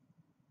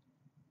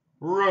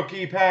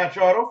 Rookie patch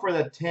auto for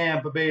the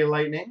Tampa Bay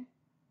Lightning,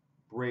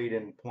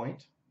 Braden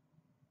Point.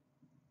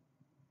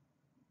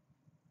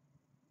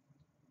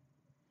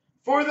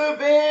 For the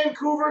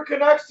Vancouver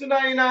Canucks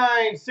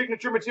 /99,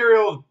 signature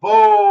materials,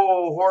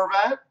 Bo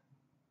Horvat.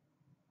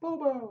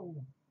 Bobo.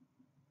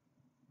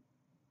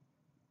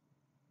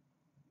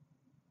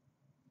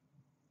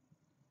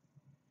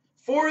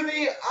 For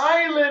the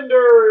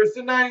Islanders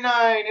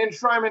 /99,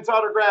 enshrinement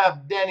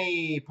autograph,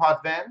 Denny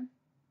Potvin.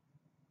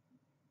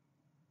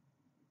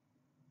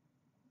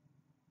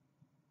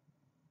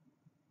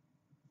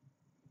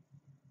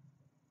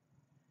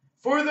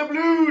 For the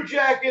Blue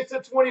Jackets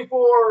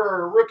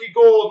 /24, rookie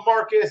gold,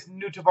 Marcus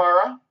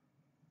Nutavara.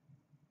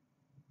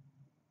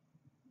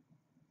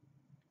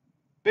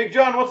 Big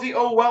John, what's the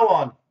oh well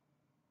on?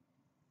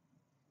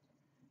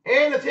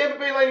 And the Tampa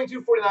Bay Lightning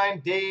 249,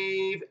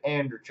 Dave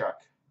Andrechuk.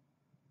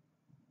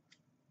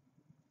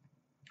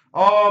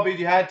 Oh, but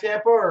you had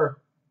Tampa or?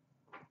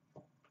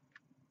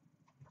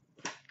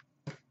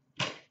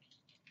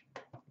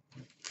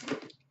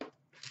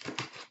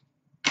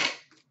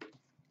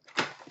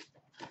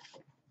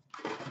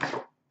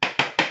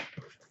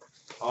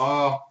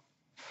 Oh.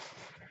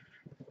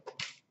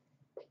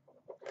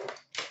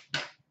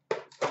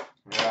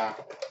 Yeah.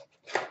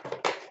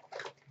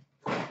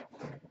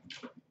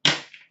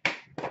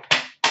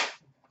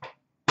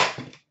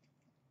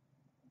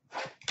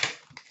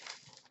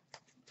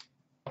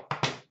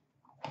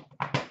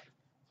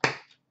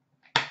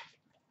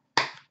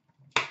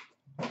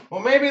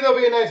 Well, maybe there'll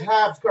be a nice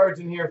Habs cards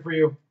in here for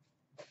you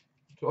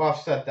to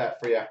offset that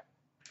for you.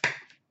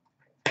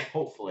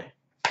 Hopefully.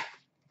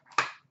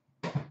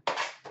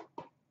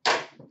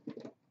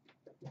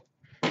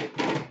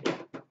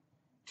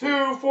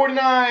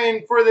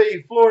 $2.49 for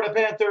the Florida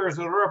Panthers,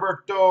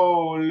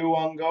 Roberto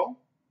Luongo.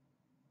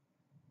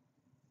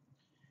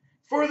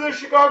 For the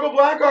Chicago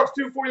Blackhawks,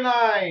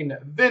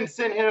 $2.49,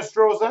 Vincent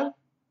Hinostroza.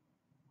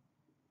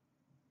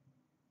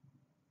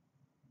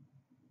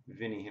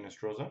 Vinny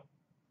Hinostroza.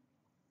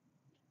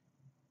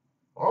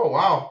 Oh,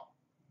 wow.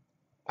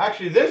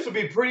 Actually, this would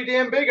be pretty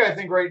damn big, I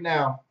think, right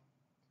now.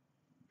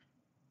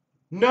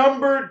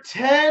 Number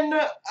 10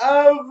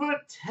 of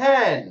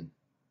 10.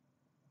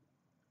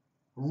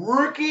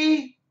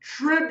 Rookie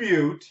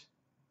Tribute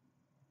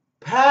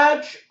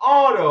Patch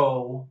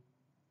Auto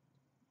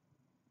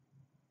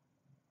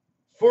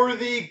for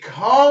the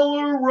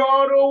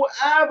Colorado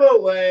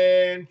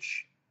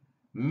Avalanche,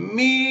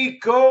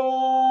 Mikko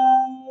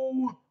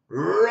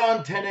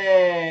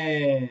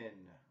Rantanen.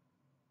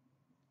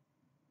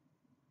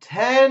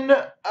 10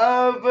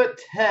 of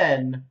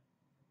 10,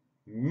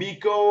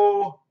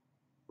 Mikko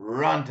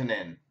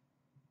Rantanen.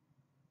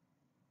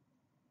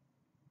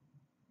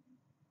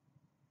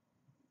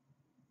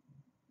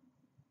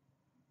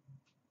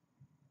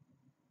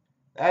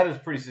 That is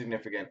pretty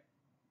significant.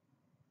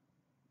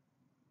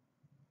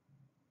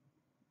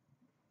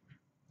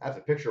 That's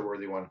a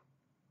picture-worthy one.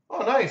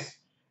 Oh, nice.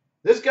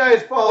 This guy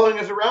is following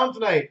us around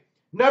tonight.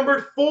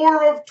 Numbered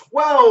 4 of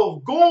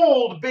 12,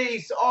 gold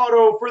base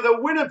auto for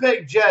the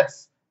Winnipeg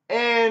Jets,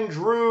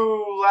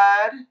 Andrew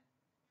Ladd.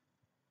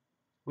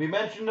 We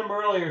mentioned him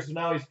earlier, so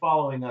now he's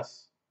following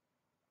us.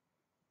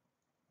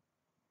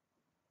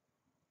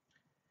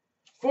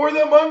 For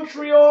the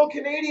Montreal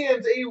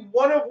Canadiens, a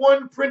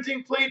 1-of-1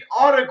 printing plate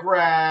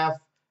autograph,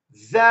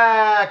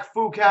 Zach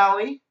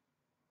Fucale.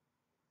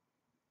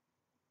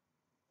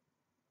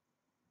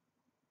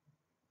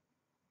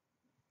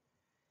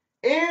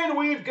 And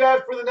we've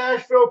got for the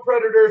Nashville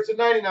Predators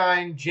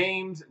 /99,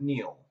 James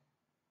Neal.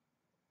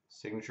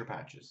 Signature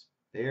patches.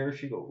 There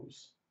she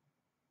goes.